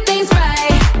a few things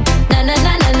right. Na na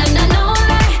na na na na no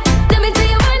lie. Let me tell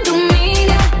you I don't need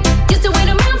ya. Used to wait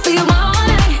around for you all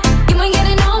night. You ain't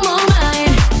getting no more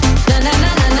mine. Na na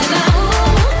na na na na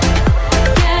ooh,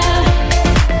 yeah.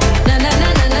 Na na na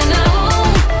na na na ooh,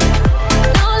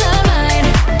 no love mine.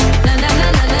 Na na na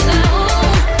na na na ooh,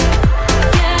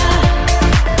 yeah.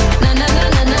 Na na na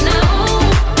na na na ooh,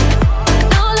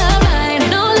 no love mine,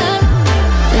 no love.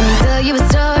 Let me tell you a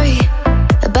story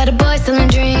about a boy selling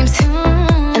dreams.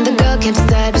 And the girl can't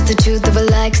decide what's the truth of a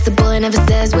lie, 'cause the boy never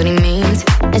says what he means.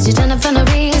 And she's trying to find a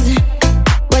reason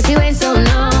why she waits so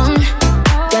long.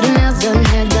 Got her nails done,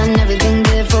 hair done, everything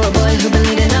good for a boy who been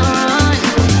leading on.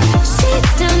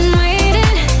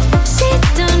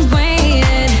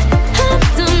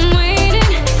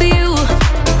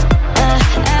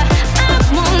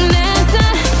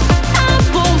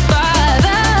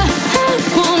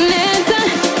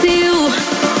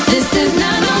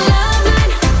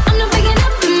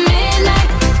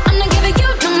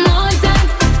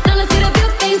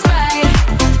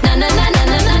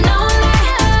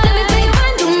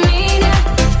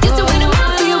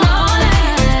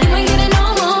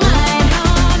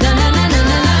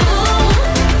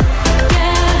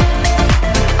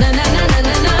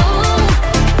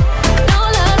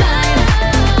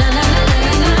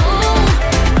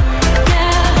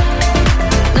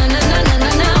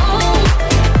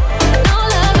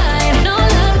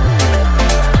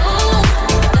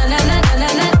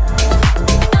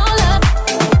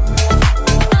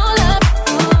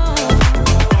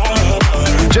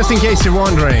 case you're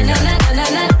wondering.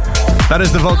 That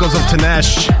is the vocals of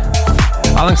Tinashe.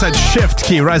 Alongside Shift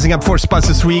Key, rising up 4 spots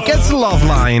this week. It's Love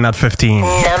Line at 15.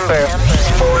 Number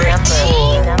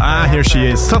 14. Here she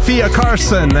is. Sofia,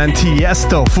 Carson, and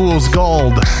Tiesto, Fool's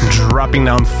Gold, dropping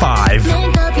down 5.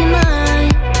 Make up your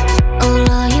mind. Oh,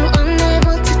 are you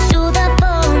unable to do that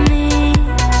for me?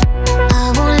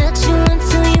 I won't let you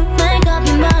until you make up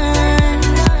your mind.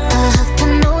 I have to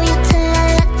know you till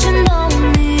I let you know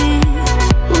me.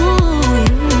 Ooh.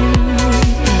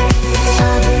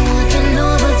 I've been working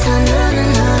overtime,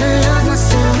 learning how to love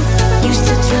myself. Used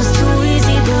to trust too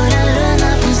easy, but I learned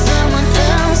that from someone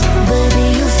else. Baby,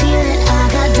 you feel it, I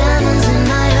got diamonds in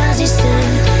my eyes, you said.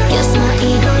 Guess my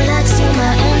ego likes you,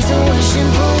 my intuition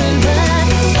pulling back.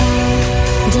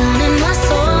 Down in my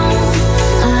soul,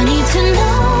 I need to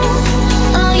know,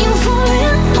 are you for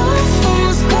real or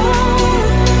fool's gold?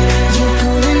 You're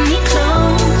pulling me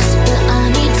close, but I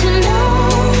need to know,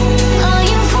 are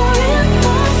you for real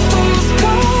or fool's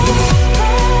gold?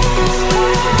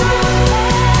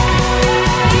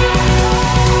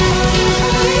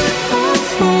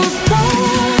 Fool's gold.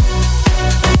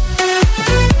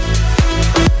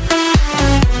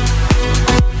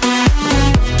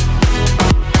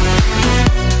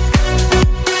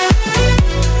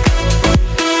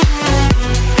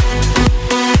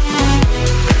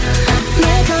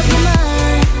 Make up your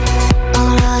mind.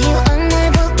 Or are you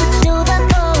unable to do that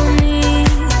for me?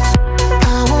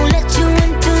 I won't let you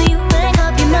until you make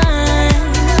up your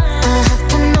mind. I have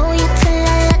to know you till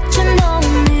I let you know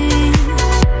me.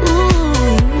 Ooh.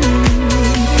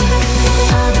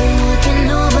 I've been working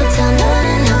overtime,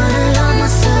 learning how to love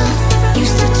myself.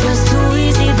 Used to trust too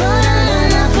easy, but I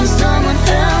learned that from someone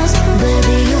else.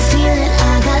 Baby, you feel it,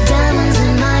 I got diamonds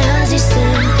in my eyes, you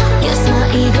said. Guess my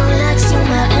ego likes you,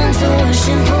 my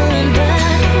intuition pulling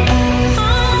back.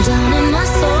 Down in my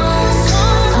soul,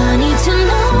 I need to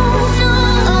know,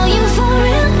 are you for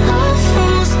real or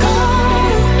fool's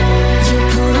gold? You're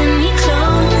pulling me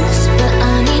close, but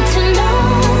I need to know,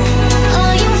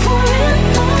 are you for real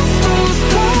or fool's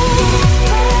gold?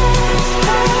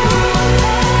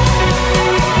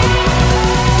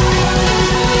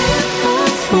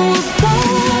 Fool's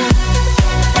gold.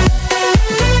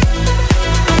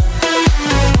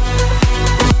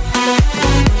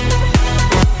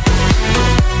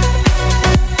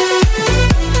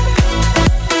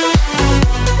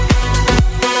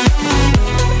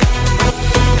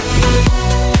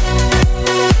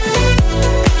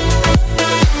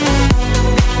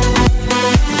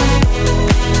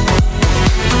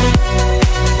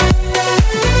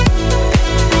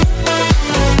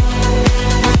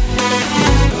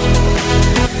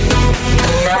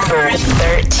 Number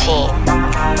 13.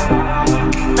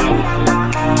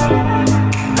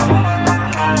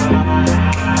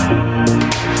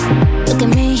 Look at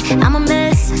me, I'm a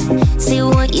mess. See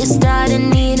what you started,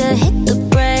 need to hit the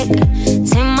brake.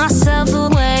 Take myself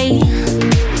away.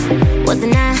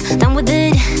 Wasn't I done with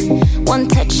it? One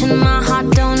touch and my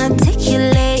heart don't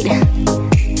articulate.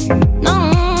 No,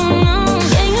 no,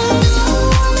 yeah, you know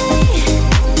me.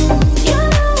 You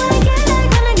know what I get like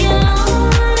when I get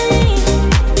lonely.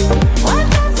 What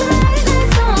that's like,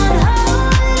 that's so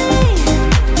unholy.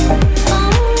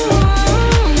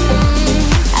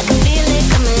 I can feel it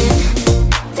coming.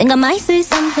 Think I might say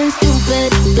something stupid.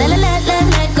 La la la la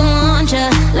like I want ya.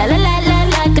 La la la la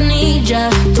like I need ya.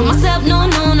 To myself, no,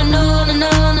 no, no, no, no,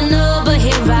 no, no, no. But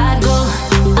here I go.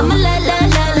 I'ma la la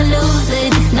la la lose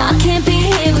it. No, I can't be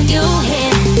here with you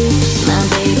here. My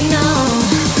baby, no.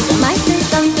 'Cause I might say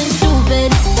something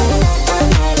stupid.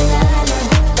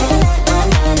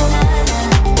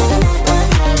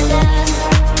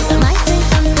 I might say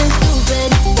something stupid.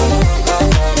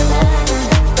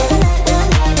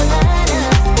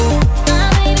 My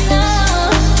baby, no.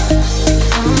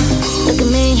 Look at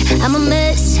me, I'm a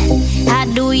mess. How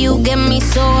do you get me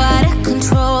so out of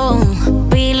control?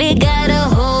 Really got a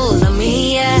hold of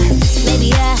me, yeah. Maybe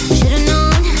I should've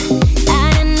known.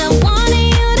 I'd end up wanting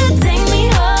you to take me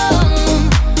home.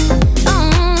 Oh,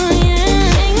 yeah.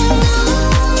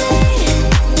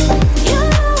 You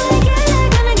know what I get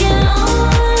like when I get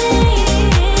lonely.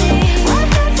 What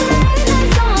that's like,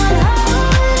 that's so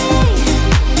unholy.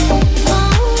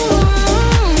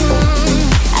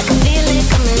 I can feel it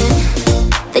coming.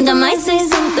 Think I might say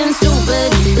something stupid.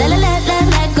 La la la la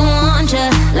like I want ya.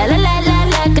 La la la la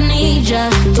like I need ya.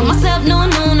 To myself, no,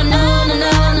 no, no, no, no,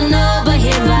 no, no, no. But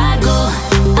here I go.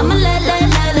 I'ma la la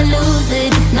la la lose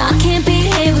it. No, I can't be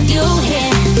here with you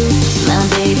here. My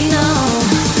baby, no.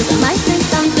 'Cause I might say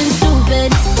something stupid.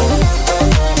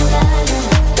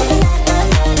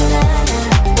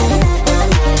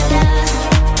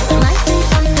 I might say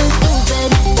something stupid.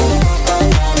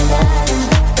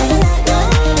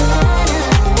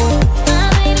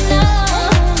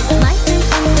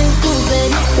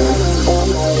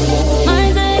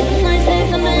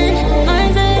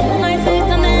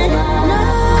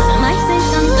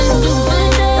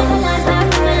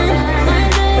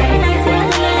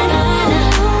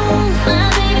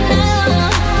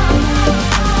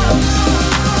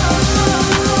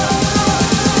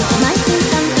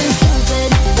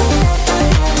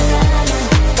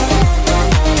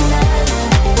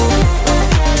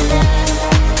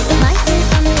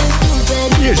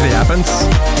 happens.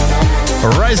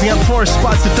 Rising up 4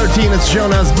 spots to 13, it's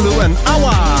Jonas, Blue and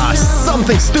Awa,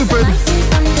 Something Stupid.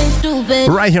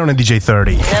 Right here on the DJ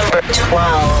 30. Number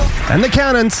 12. And the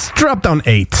Cannons dropped down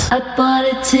 8. I bought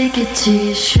a ticket to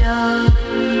your show.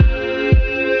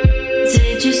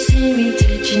 Did you see me?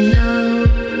 Did you know?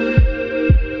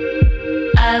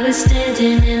 I was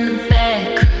standing in the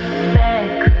back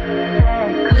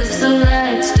with the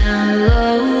lights down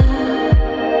low.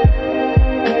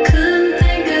 I couldn't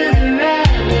think of the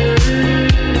right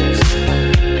words.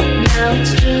 Now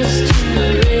it's just too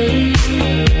late.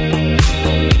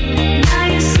 Now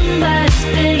you're somebody's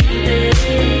baby,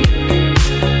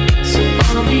 so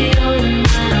I'll be on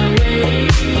my way.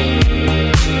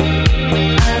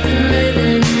 I've been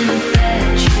living in a bad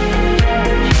dream.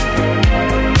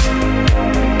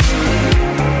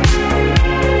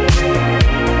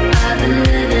 I've been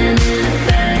living in a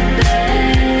bad,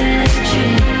 bad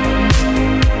dream.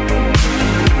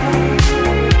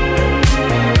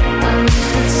 I wish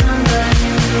that somebody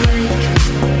would wake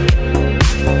me.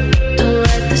 Don't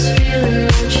like this feeling,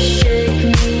 won't you shake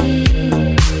me?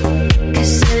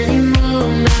 'Cause any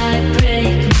move might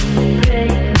break me,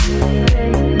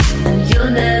 and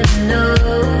you'll never know.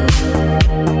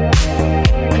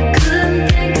 I couldn't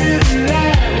think of the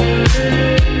right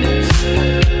words.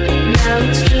 Now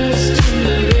it's just too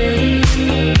late.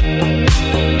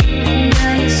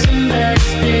 Now you're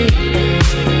somebody's baby,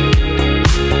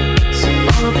 so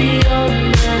I'll be on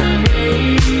my way.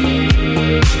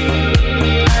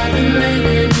 I've been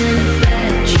living in a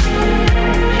bad dream.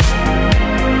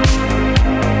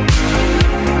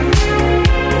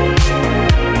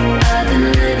 I've been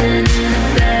living in a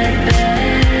bad,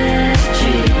 bad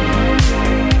dream.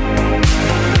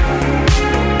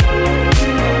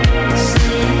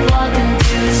 Sleepwalking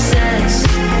through the sad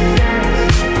scene.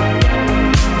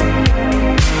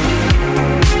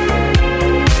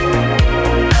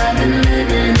 I've been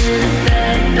living in a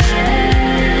bad,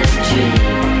 bad dream.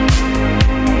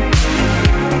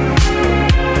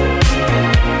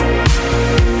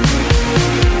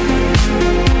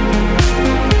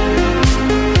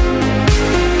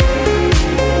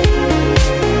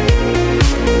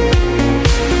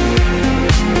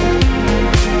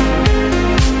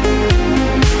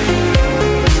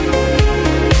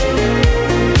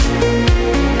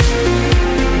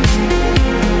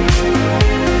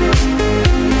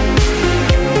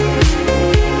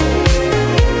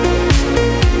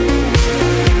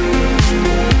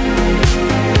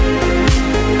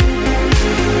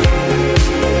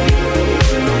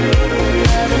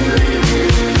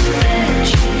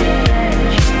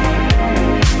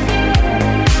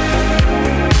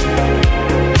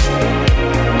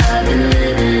 I've been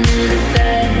living in a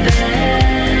bad,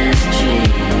 bad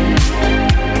dream.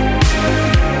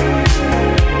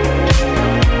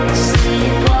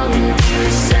 Sleepwalking through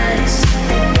the sad scene.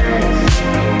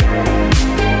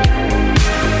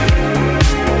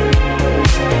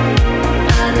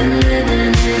 I've been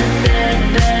living in a bad,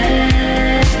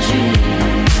 bad dream.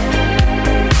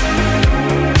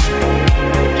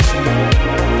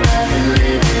 I've been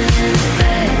living in a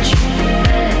bad dream.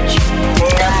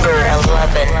 Number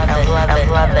 11.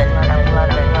 11.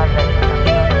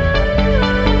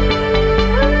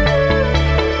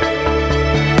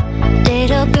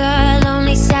 Little girl,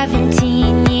 only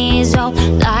 17 years old.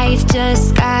 Life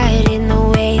just got in the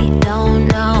way. Don't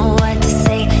know what to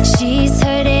say. She's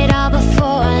heard it all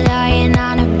before. Lying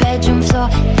on her bedroom floor,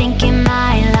 thinking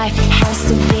my life has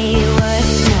to be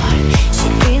worth more. She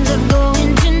dreams of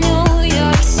going to New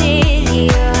York City.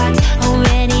 Her heart's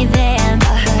already there,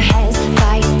 but her head's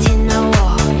fighting a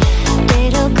war.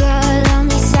 Little girl,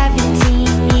 only 17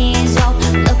 years old,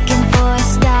 looking for a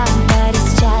star, but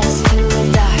it's just too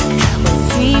dark. When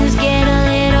dreams get a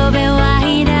little bit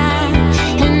wider,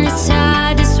 and it's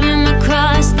hard to swim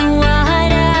across the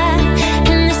water,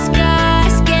 and the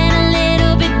scars get a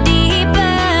little bit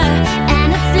deeper, and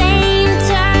a flame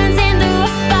turns into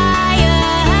a fire.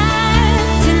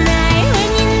 Tonight when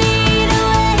you need a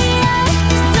way out,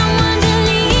 someone to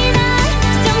lean on,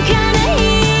 some kind of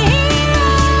hero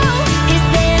is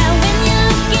there when you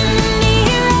look in the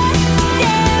mirror,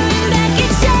 staring back at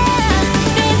yourself.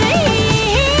 There's a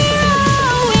hero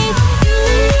with you.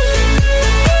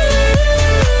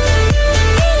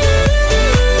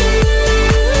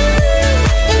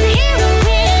 There's a hero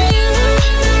in you.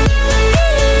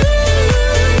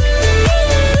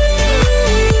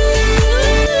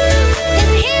 There's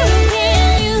a hero in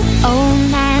you. Old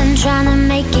man trying to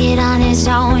make it on his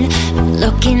own,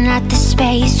 looking at the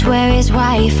space where his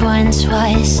wife once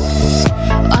was.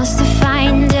 Wants to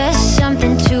find us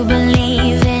something to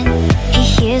believe in. He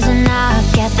hears a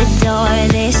knock at the door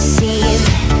this eve.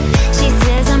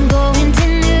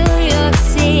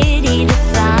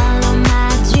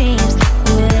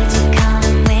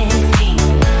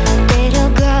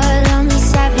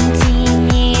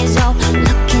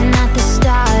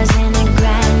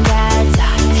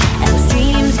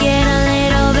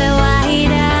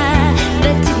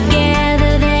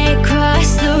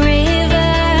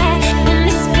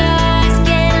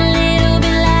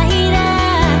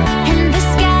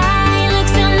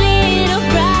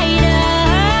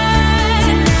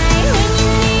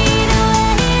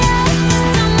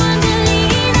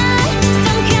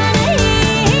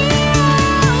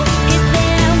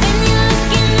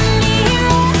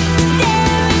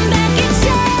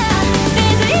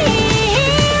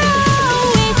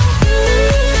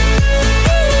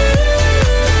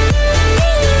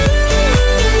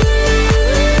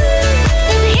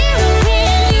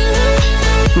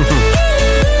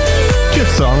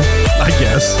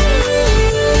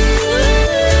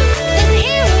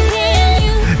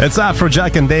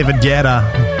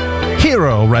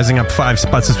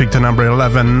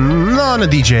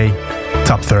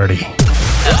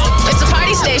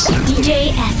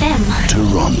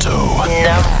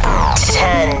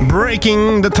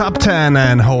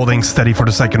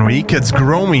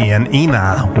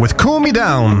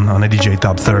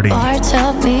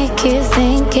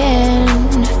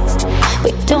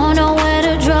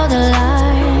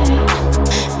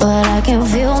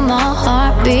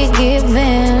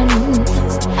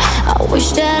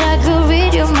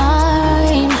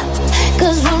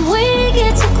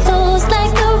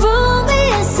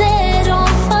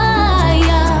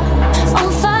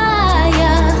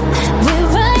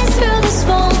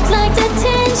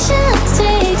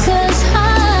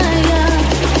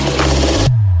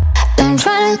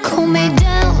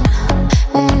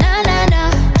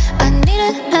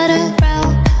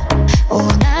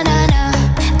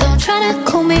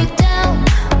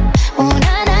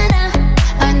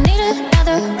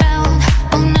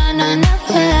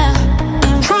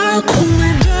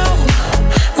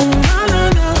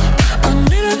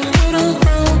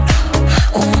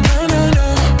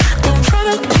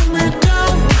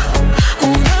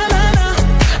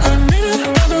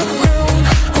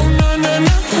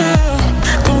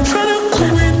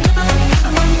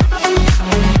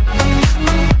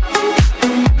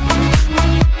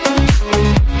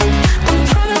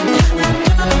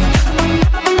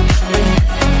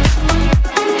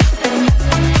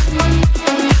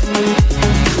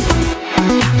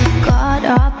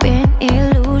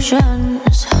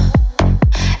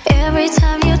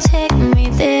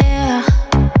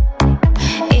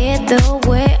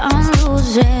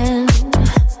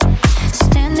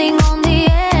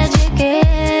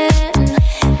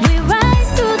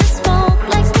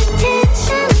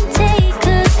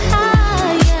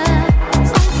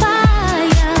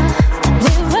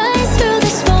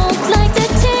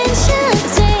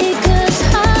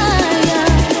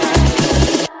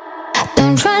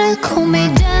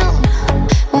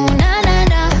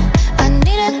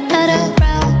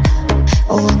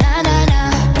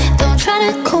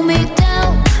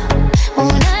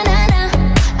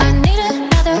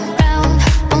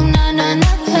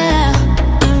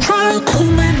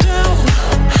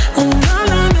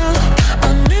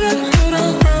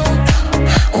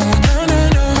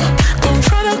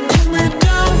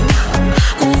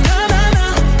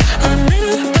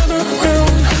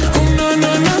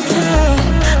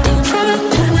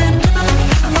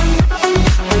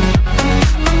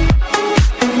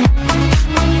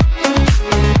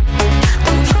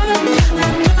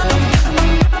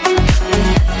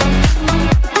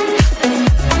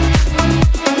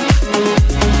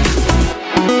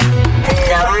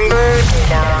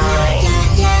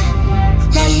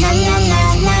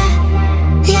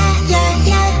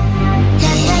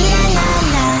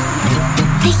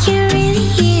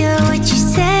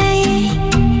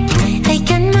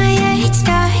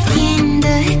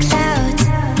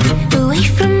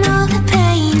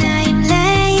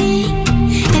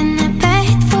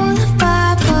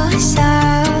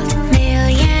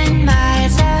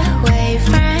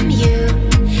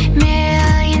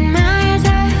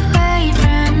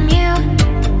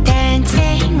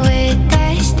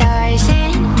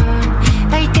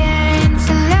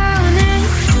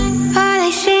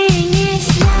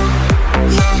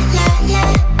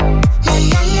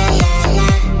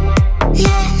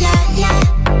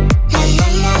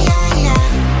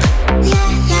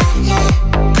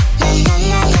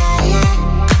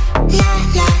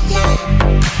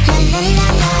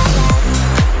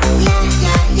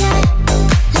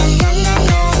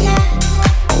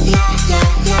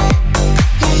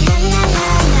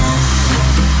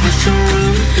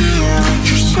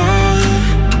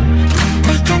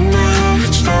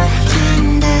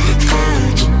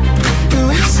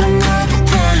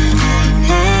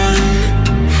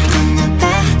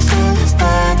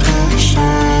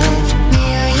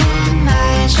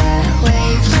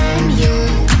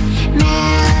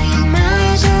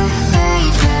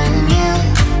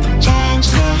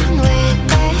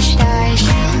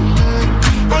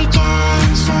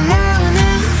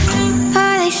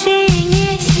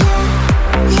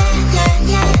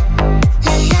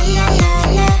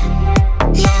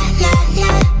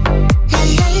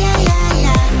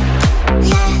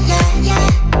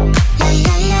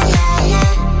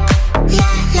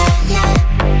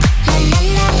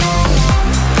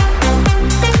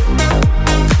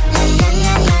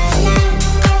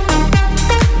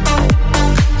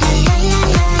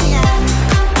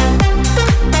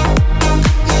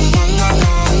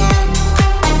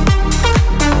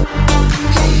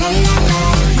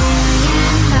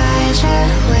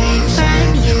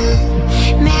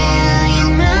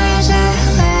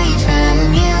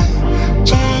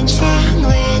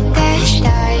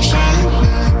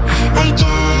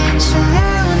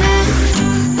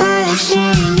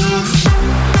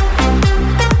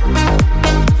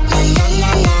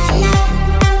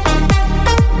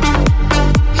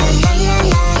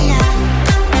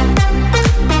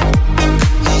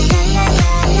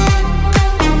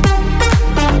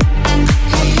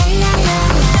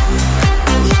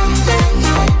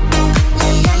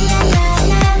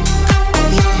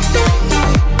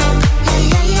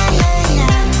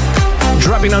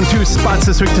 spots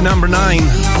this week to number 9.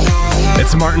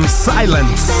 It's Martin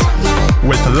Silence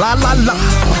with La La La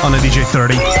on a DJ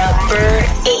 30. Number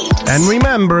 8. And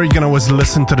remember, you can always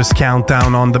listen to this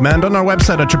countdown on demand on our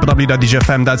website at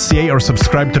www.djfm.ca or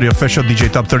subscribe to the official DJ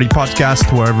Top 30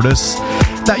 podcast, wherever it is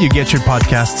that you get your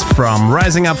podcasts from.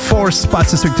 Rising up 4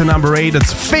 spots this week to number 8.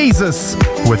 It's Fazes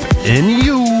with In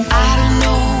You. I don't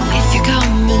know if you're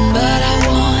coming, but I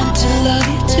want to love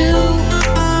you too.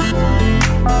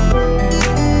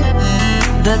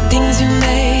 The things you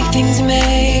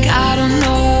make, I don't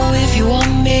know if you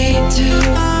want me to.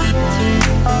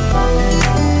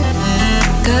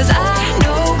 'Cause I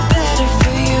know better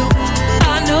for you,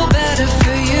 I know better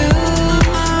for you.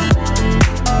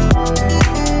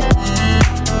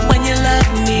 When you love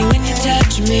me, when you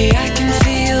touch me, I can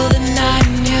feel the night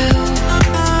in you.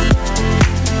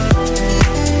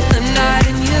 The night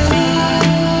in you.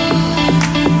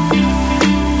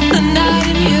 The night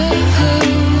in you.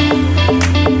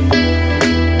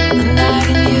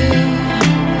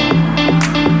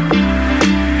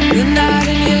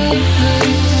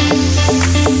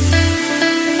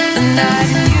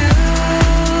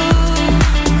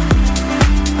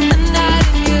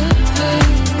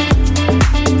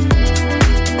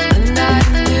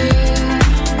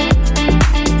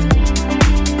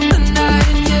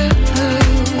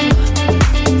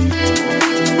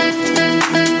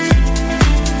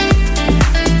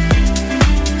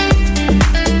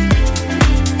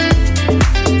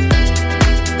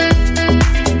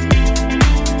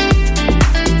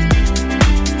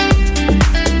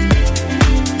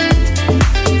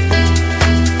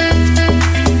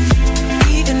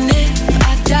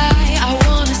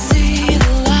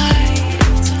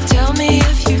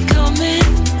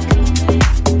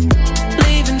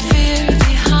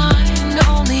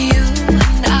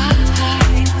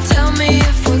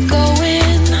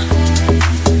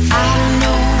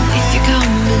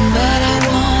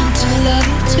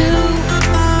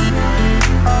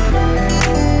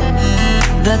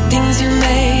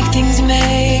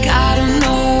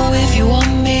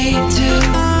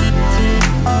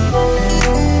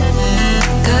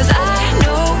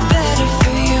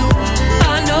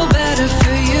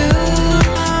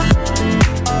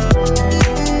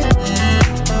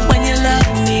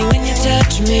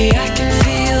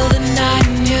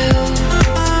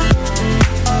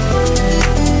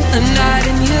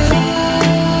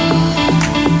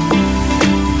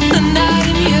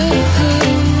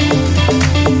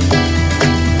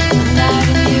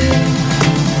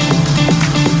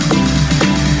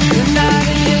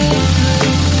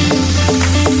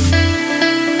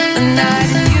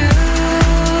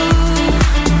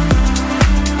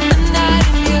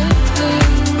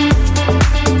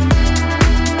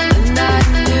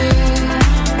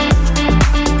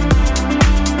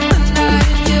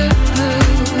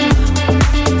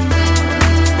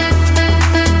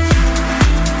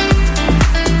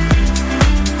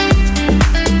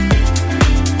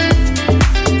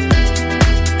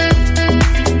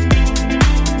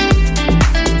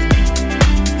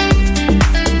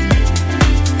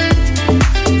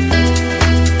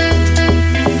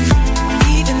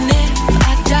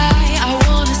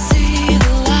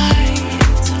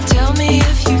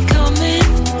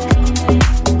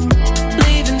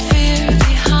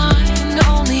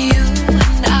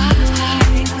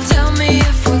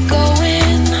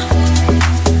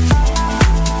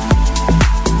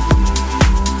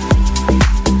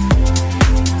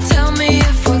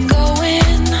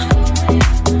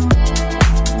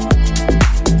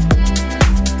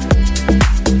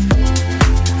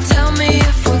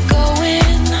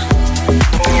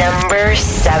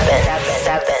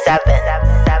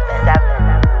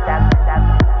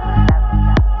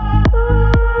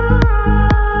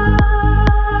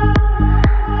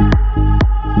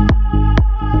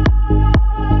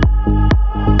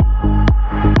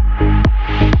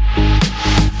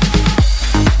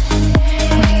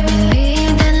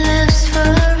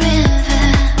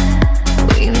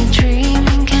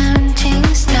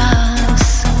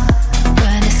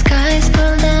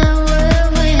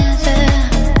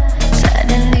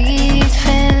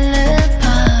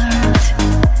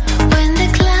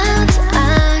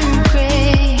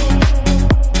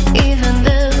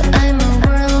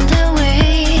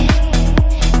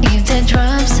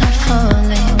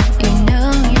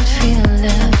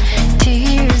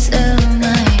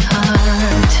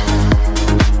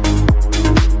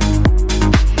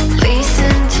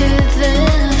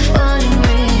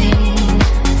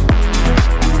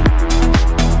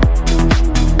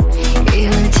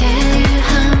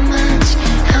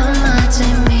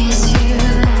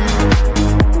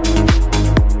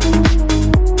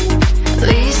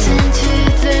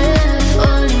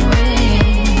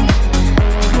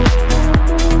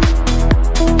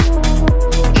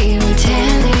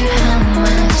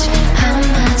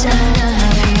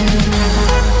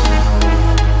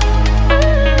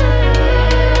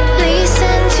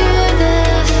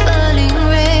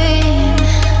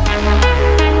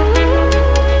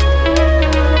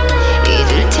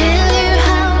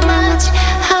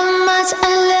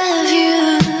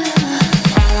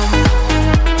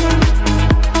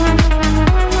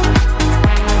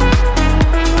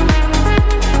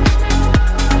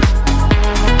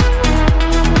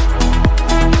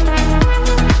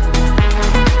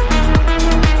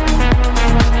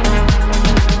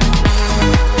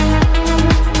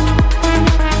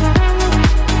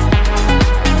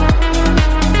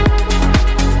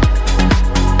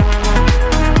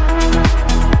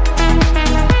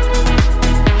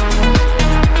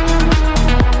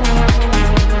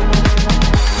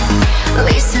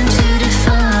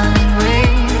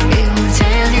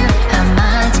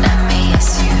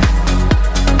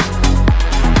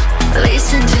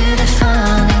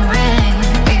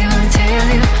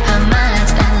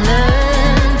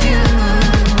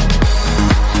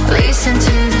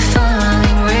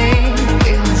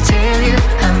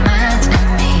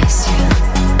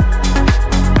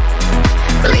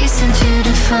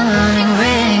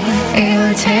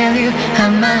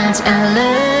 much I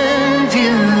love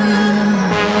you.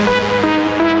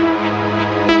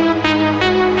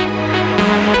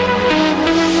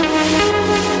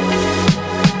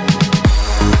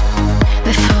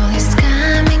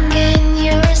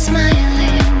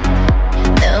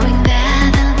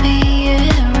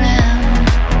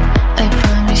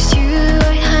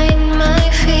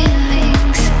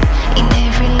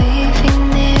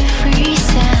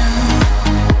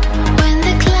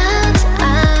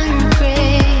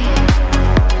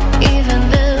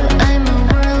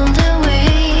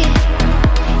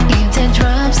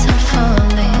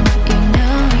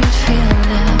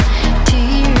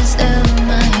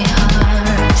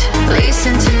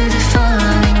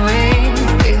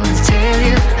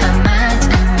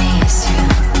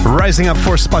 Rising up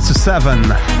 4 spots to 7.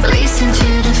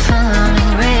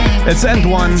 It's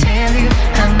ANTDUAN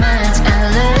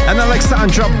and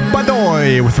Alexandra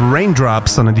Badoy with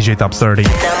Raindrops on the DJ Top 30.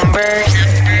 Number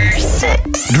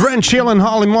 6. Drench Hill and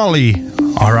Holly Molly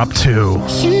are up 2.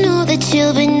 You know that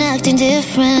you've been acting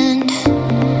different,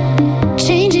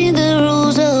 changing the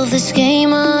rules of this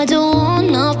game. I don't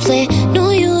wanna play.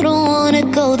 No, you don't wanna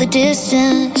go the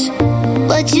distance,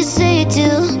 but you say you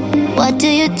do. Why do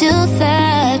you do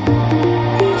that?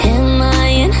 Am I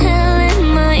in hell?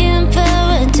 Am I in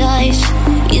paradise?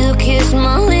 You kiss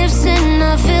my lips and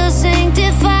I feel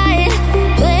sanctified.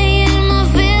 Playing my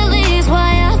feelings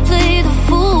while I play the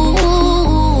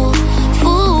fool.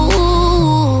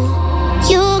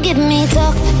 You give me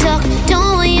talk,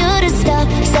 don't want you to stop,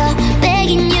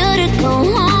 begging you to go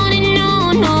on and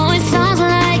on. No, it sounds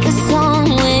like a song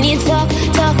when you talk.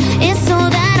 It's so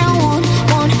that I won't.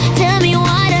 Tell me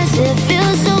why does it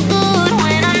feel so good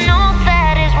when I know that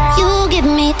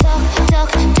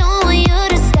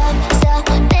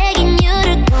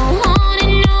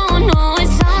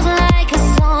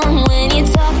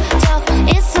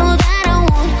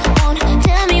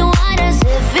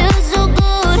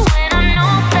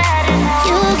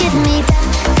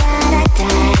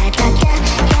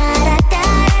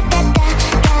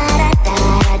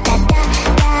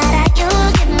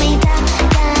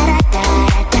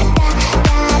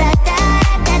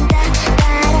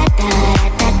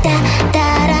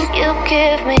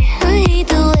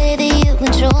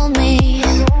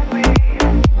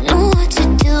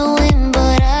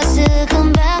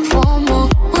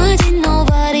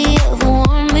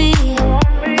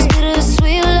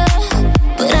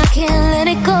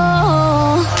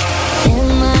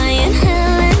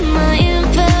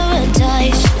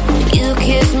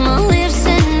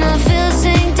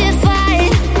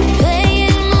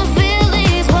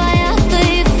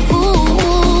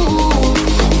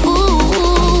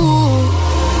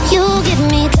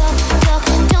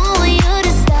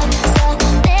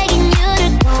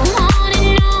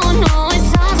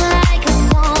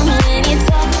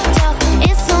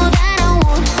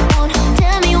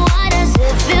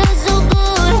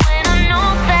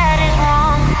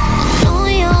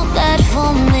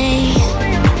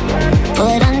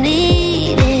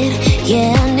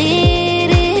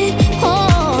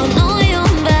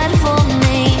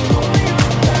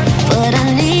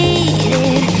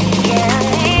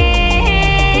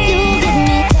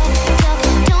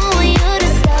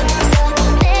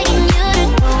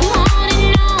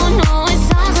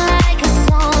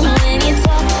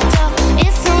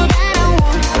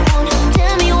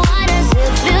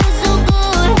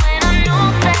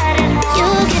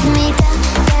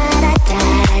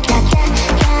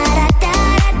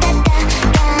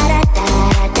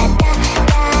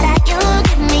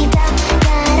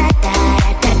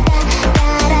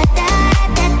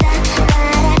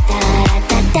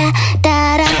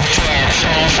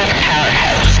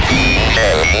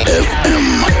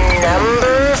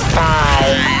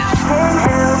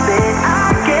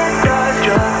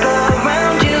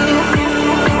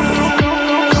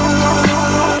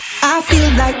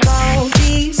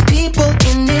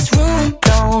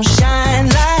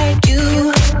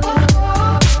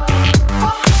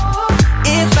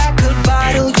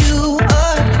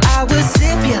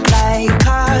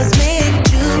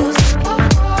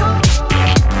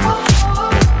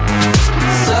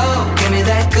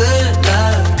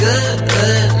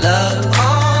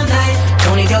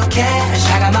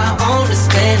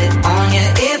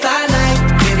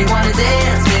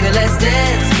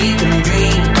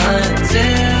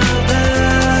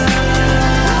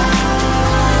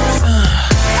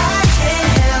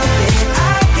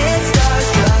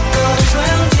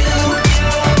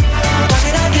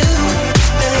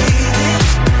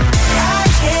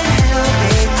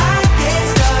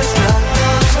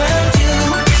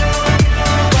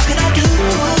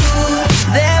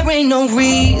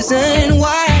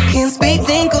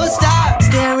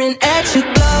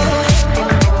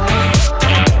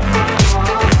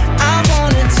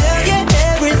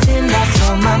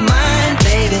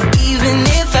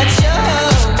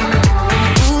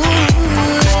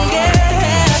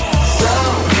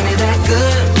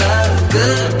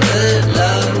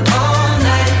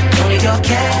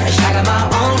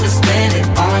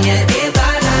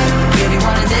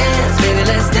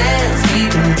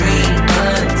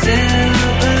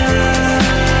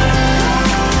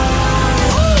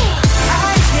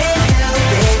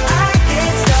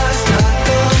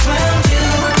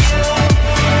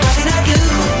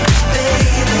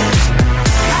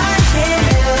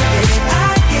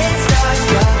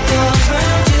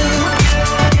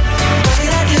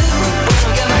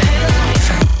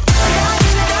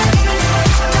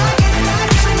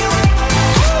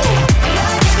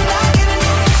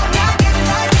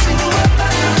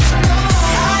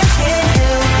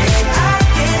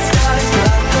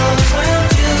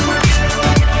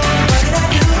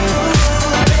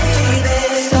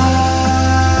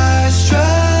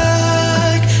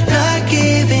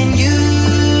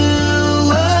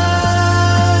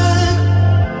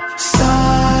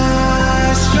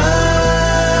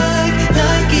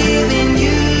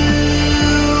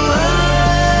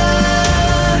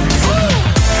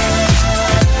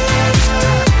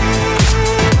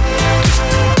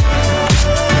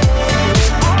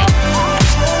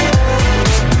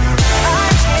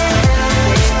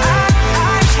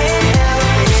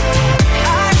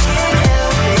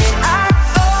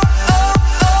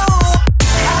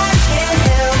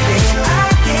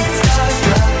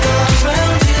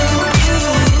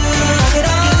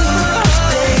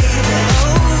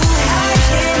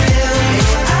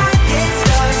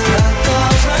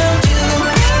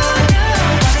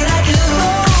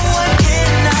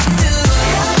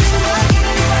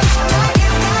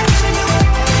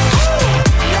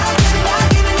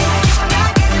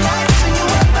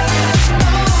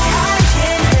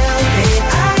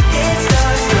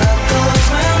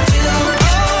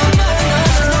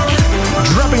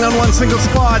one single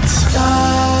spot.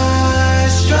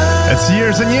 It's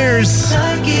Years and Years.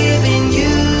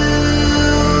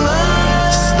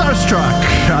 Starstruck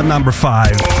at number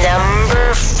 5.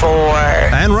 Number 4.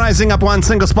 And rising up one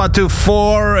single spot to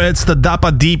 4, it's the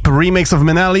Dapa Deep remix of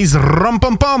Minelli's Rum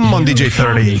Pum Pum on DJ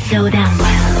 30. So damn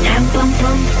well, rum pum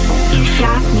pum. You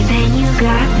shot me, then you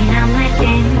got me, and I'm like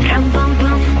damn, rum pum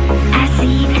pum. I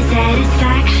see the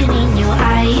satisfaction in your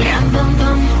eyes, rum pum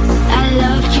pum. I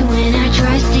loved you and I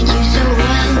trusted you so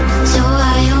well, so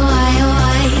I, oh I, oh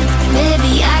I.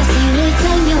 Baby, I see what's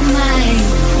on your mind.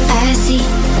 I see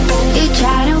you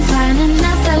try to find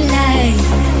another life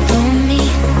for me.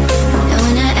 And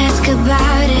when I ask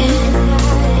about it,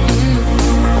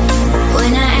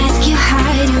 when I ask you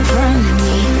hiding from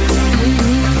me,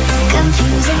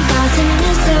 confusing thoughts and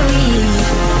mystery.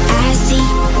 I see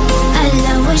our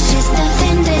love was just a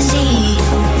fantasy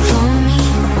for me.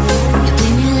 You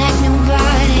play me like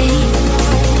nobody.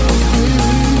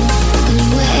 When you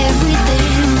were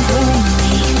everything for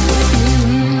me.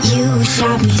 You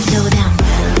shot me so damn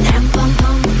well. Ram pum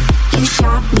pum. You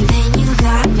shot me, then you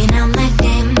got me, and I'm like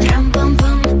damn. Ram pum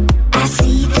pum. I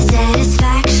see the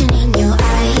satisfaction in your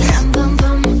eyes. Ram pum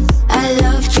pum. I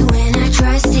loved you and I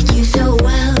trusted you so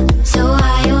well. So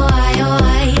I, oh I, oh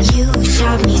I. You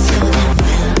shot me so damn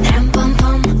well. Ram pum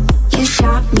pum. You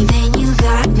shot me, then you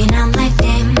got me, and I'm like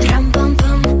damn. Ram pum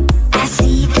pum. I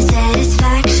see the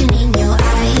satisfaction in your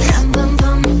eyes. Ram pum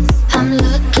pum. I'm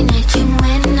looking at you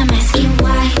when I'm asking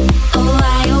why. Oh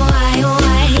I, oh I, oh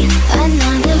I.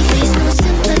 Another face, no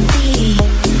sympathy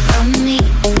from me.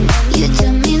 You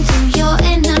turn me into your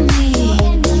enemy.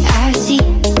 I see.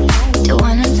 Don't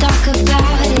wanna talk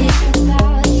about it.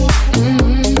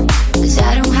 'Cause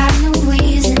I don't have no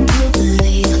reason to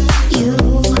believe you.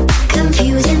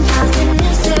 Confusing thoughts and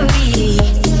mystery.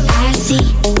 I see.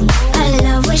 Our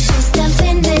love was just a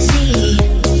fantasy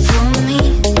for me.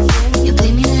 You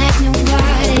play me like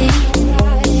nobody.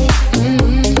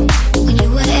 When you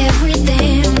were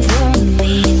everything for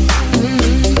me.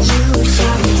 You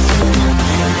shot me so damn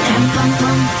well. Ram pum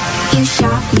pum. You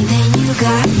shot me, then you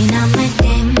got me, and I'm like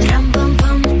damn. Ram pum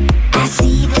pum. I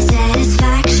see the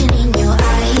satisfaction in your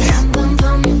eyes. Ram pum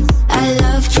pum. I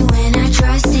loved you and I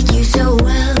trusted you so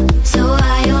well. So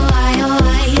I, oh I, oh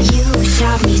I. You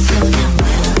shot me so damn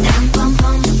well. Ram pum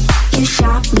pum. You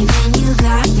shot me, then you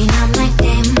got me, and I'm like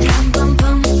damn. Ram pum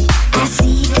pum. I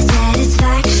see the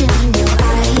satisfaction in your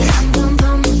eyes. Ram pum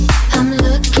pum. I'm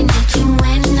looking at you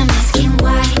when I'm asking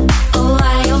why. Oh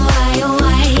I, oh I, oh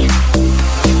I.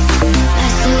 My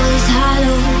soul is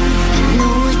hollow. I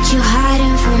know what you're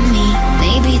hiding from me.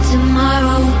 Maybe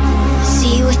tomorrow,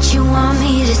 see what you want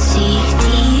me to see.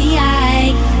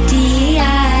 D.I.,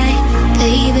 D.I.,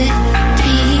 baby.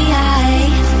 D.I.,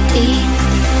 D.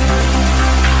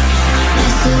 My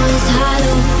soul is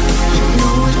hollow. I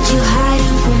know what you're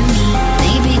hiding from me.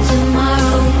 Maybe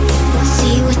tomorrow,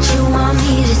 see what you want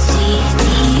me to see.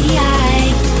 D.I.,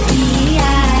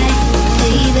 D.I.,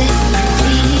 baby.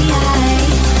 D.I.,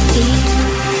 D.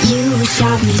 You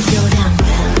shot me so damn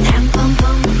well. Ram pum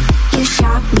pum. You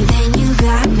shot me, then you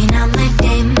got me, and I'm like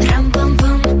damn. Ram pum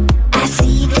pum. I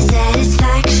see the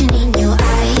satisfaction in your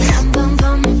eyes. Ram pum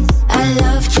pum. I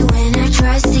loved you and I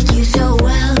trusted you so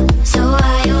well. So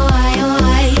I, oh I, oh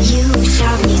I. You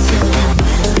shot me so damn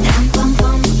well. Ram pum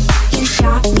pum. You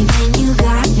shot me, then you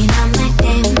got me, and I'm like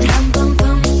damn. Ram pum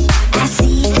pum. I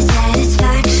see the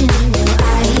satisfaction in your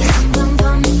eyes. Ram pum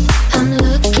pum. I'm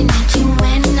looking at you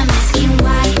when I'm asking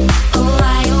why. Oh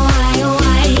I, oh I, oh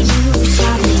I. You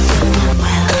shot me so damn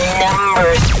well. Number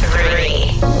 3.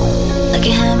 Like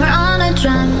a hammer on a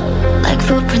drum, like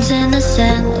footprints in the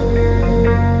sand.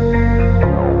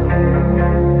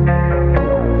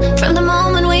 From the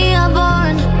moment we are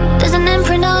born, there's an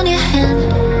imprint on your hand.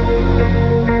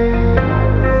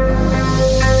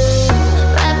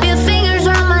 Wrap your fingers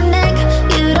around my neck.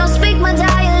 You don't speak my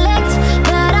dialect,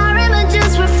 but our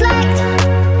images reflect.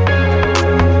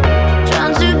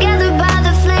 Drawn together by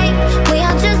the flame, we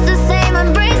are just the same.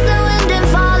 Embrace the wind and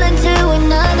fall into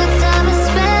another time and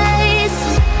space.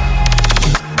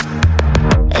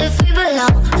 If we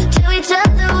belong to each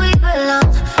other, we belong.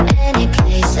 Any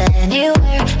place,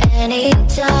 anywhere,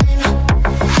 anytime.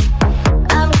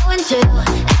 I'm going to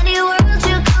any world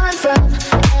you're coming from.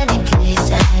 Any place,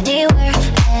 anywhere,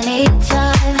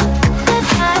 anytime.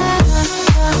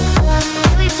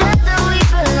 To each other we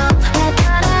belong.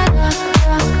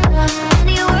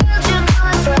 Any world you're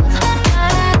coming from.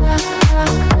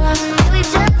 To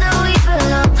each other we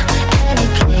belong. Any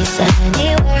place,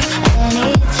 anywhere,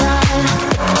 anytime.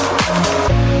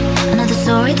 Another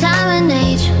story, time and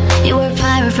age. You were a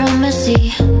pirate from the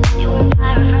sea.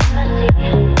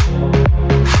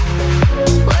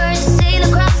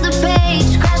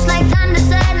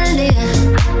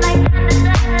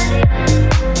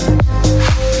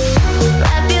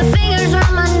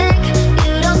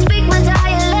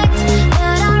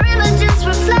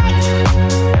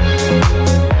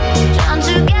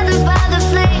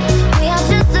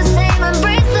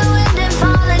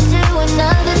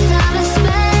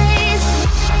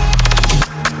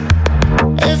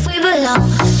 belong.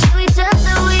 To each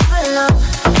other we belong.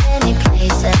 Any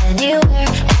place,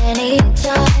 anywhere,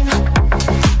 anytime.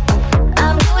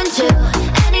 I'm going to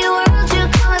any world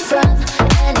you're coming from.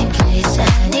 Any place,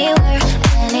 anywhere,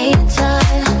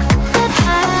 anytime.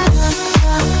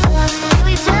 To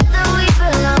each other we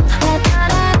belong.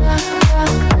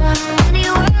 Any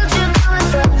world you're coming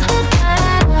from.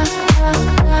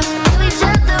 To each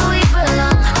other we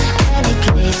belong. Any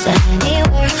place,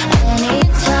 anywhere,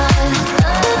 anytime.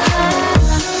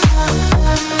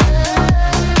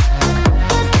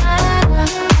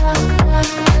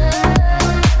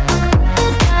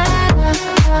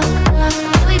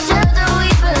 To each other we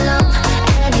belong.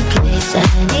 Any place,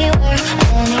 anywhere,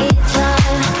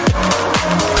 anytime.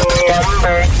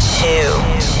 Number two.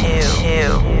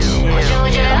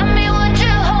 Would you love me? Would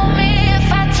you hold me if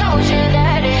I told you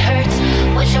that it hurts?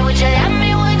 Would you love me?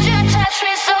 Would you touch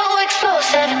me so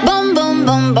explosive? Boom, boom,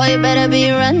 boom, boy, you better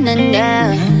be running,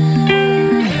 yeah.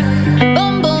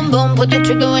 Boom, boom, boom, put the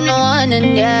trigger in the one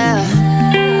and yeah.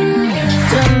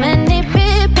 Too many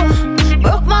people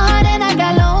broke my heart and I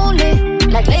got lonely,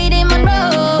 like Lady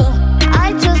Monroe.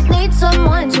 I just need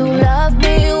someone to love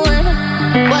me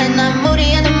when I'm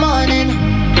moody in the morning,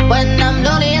 when I'm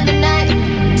lonely in the night.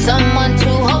 Someone to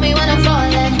hold me when I'm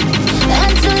falling,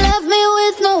 and to love me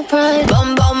with no pride.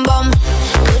 Boom, boom, boom.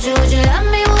 Would you love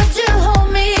me? Would you hold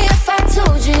me if I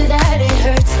told you that it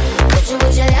hurts? Would you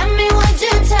love me? Would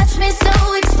you touch me so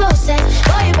explosive?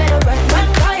 Boy, you better run,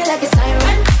 call you like a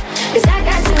siren, 'cause I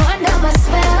got you under my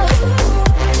spell.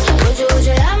 Would you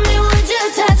love me? Would you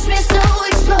touch me so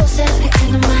explosive? Like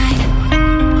dynamite.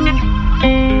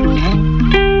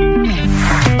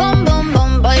 Boom, boom,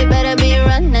 boom, boy, you better be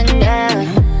running, yeah.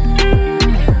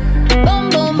 Boom,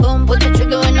 boom, boom, put the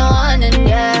trigger in the one and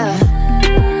yeah.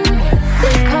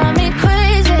 They call me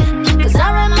crazy, 'cause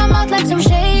I run my mouth like some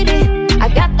shady. I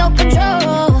got no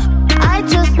control. I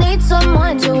just need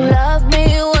someone to love me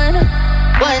when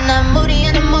I'm moody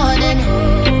in the morning,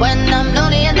 when I'm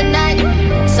lonely in the night.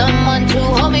 Someone to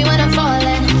hold me when I'm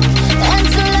falling, and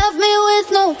to love me with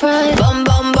no pride. Boom,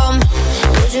 boom, boom.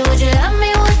 Would you love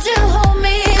me? Would you hold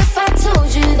me if I told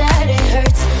you that it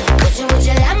hurts? Would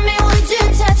you love me? Would you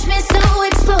touch me so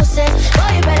explosive?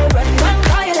 Boy, you better run,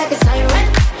 call you like a siren,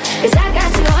 'cause I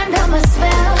got you under my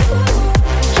spell.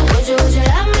 Would you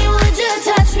love me? Would you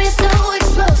touch me so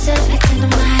explosive? Like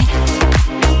dynamite.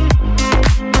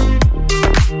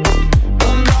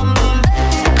 Boom, boom, boom.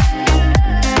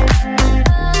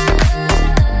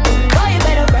 Boy, you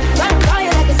better run, call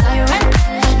you like a siren,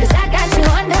 'cause I got you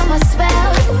under my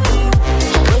spell.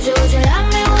 Would you love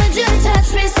me? Would you touch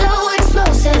me so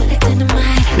explosive? Like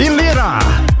dynamite. Ilira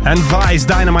and Vice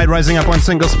Dynamite rising up one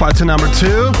single spot to number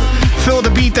 2. Feel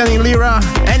the Beat and Ilira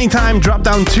Anytime drop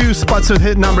down 2 spots to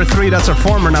hit number 3. That's our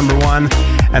former number 1.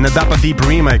 And the Dapa Deep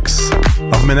remix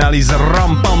of Minelli's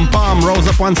Rum Pum Pum rose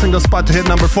up one single spot to hit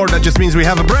number 4. That just means we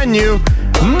have a brand new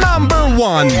number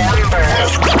 1.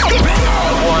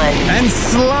 And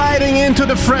sliding into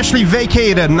the freshly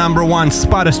vacated number 1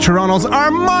 spot is Toronto's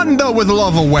Armando with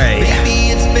Love Away.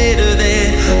 Maybe it's better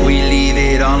that we leave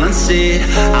it all unsaid.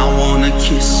 I wanna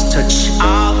kiss, touch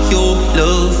all your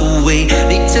love away.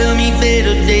 They tell me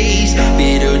better days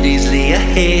lay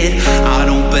ahead. I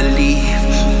don't believe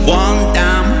one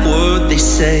damn word they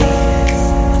say.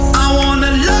 I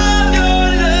wanna love your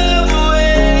love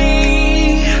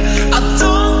away. I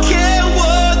don't care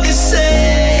what they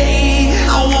say.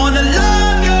 I wanna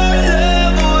love your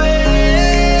love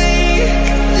away.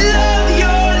 Love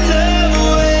your love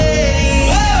away.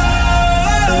 Whoa,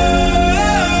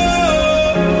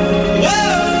 whoa, whoa.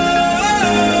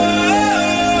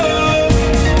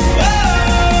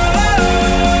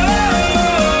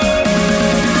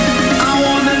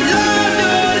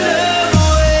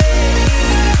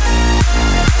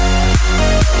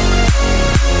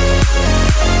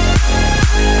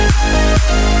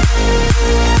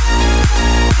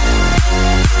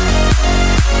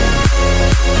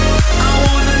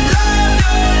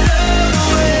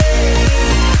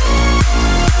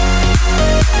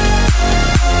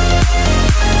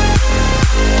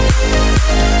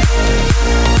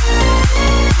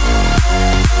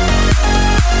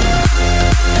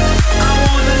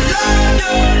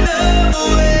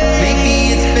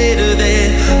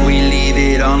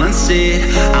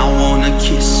 I wanna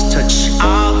kiss, touch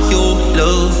all your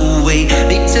love away.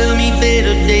 They tell me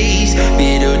better days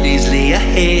lay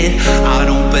ahead. I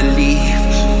don't believe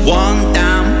one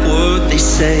damn word they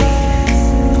say.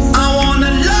 I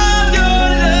wanna love your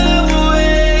love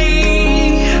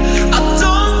away. I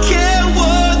don't care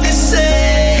what they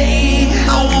say.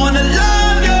 I wanna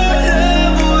love your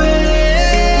love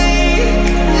away.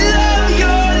 Love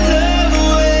your love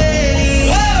away.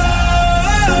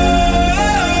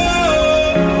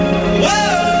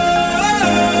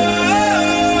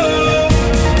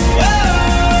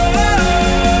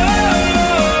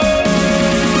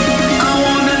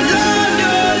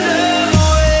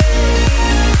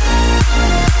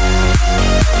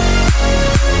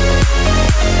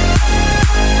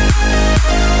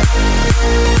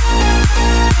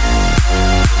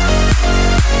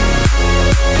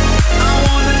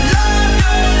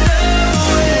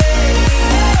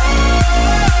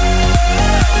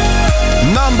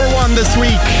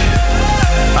 week.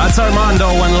 That's Armando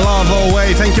and Love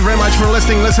Away. Thank you very much for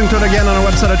listening. Listen to it again on our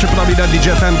website at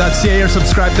www.djfm.ca or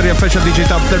subscribe to the official DJ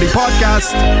Top 30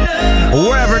 podcast,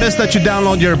 wherever it is that you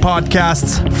download your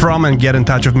podcasts from, and get in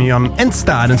touch with me on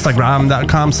Insta at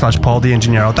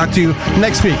instagram.com/PaulTheEngineer. I'll talk to you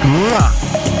next week. Mwah.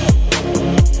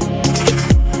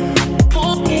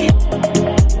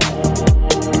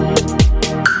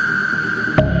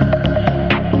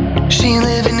 She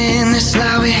living in this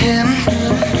life with him.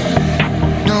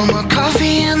 No more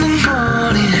coffee in the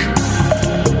morning.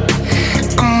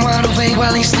 I'm wide awake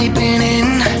while he's sleeping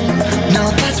in.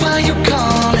 No, that's why you're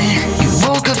calling. You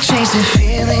woke up chasing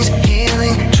feelings,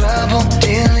 healing, trouble,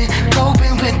 dealing,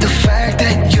 coping with the fact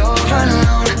that you're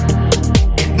alone.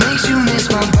 It makes you miss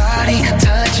my body,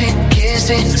 touching,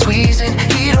 kissing, squeezing.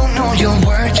 You don't know your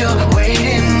worth, you're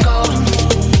waiting gold.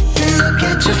 Look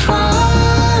at you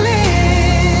falling.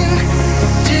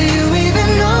 Do you even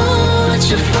know what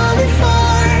you're falling for?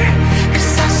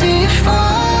 See you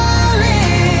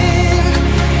falling.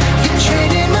 You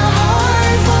traded my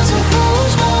heart for some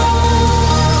fool's gold.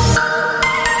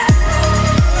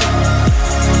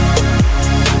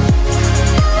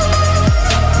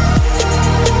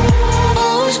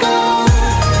 Fool's gold.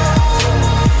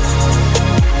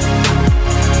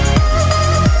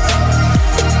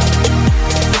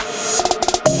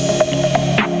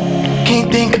 Can't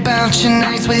think about your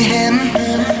nights with him,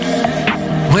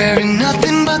 wearing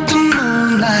nothing but the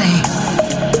moonlight.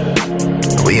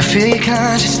 Will you feel your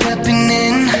conscience stepping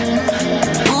in?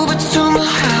 Uber to my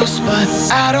house, but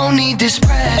I don't need this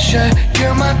pressure.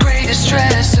 You're my greatest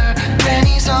stressor.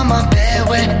 Pennies on my bed,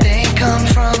 where they come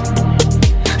from.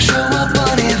 Show up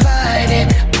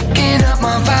uninvited, picking up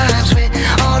my vibes with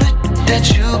all the that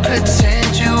you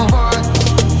pretend you want.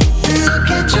 Look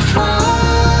at you falling.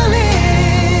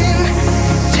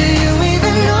 Do you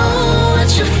even know what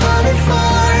you're falling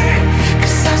for?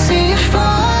 I see you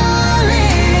falling.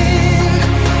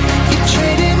 You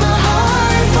traded my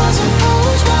heart for some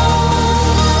fool's gold.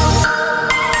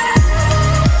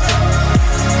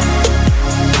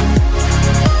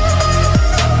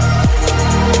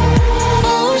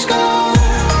 Fool's gold.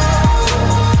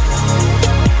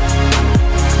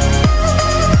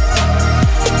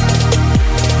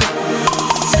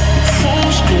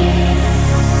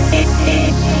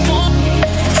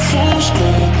 Fool's gold. Fool's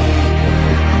gold.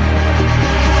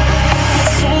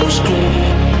 Fool's gold.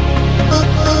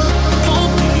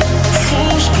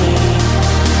 Fool's gold.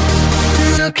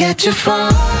 Look at you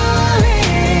falling.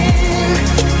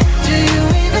 Do you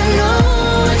even know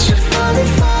what you're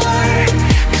falling for?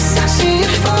 'Cause I see you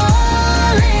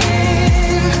falling.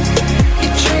 You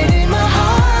traded my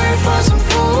heart for some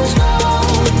fool's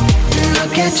gold.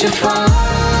 Look at you falling.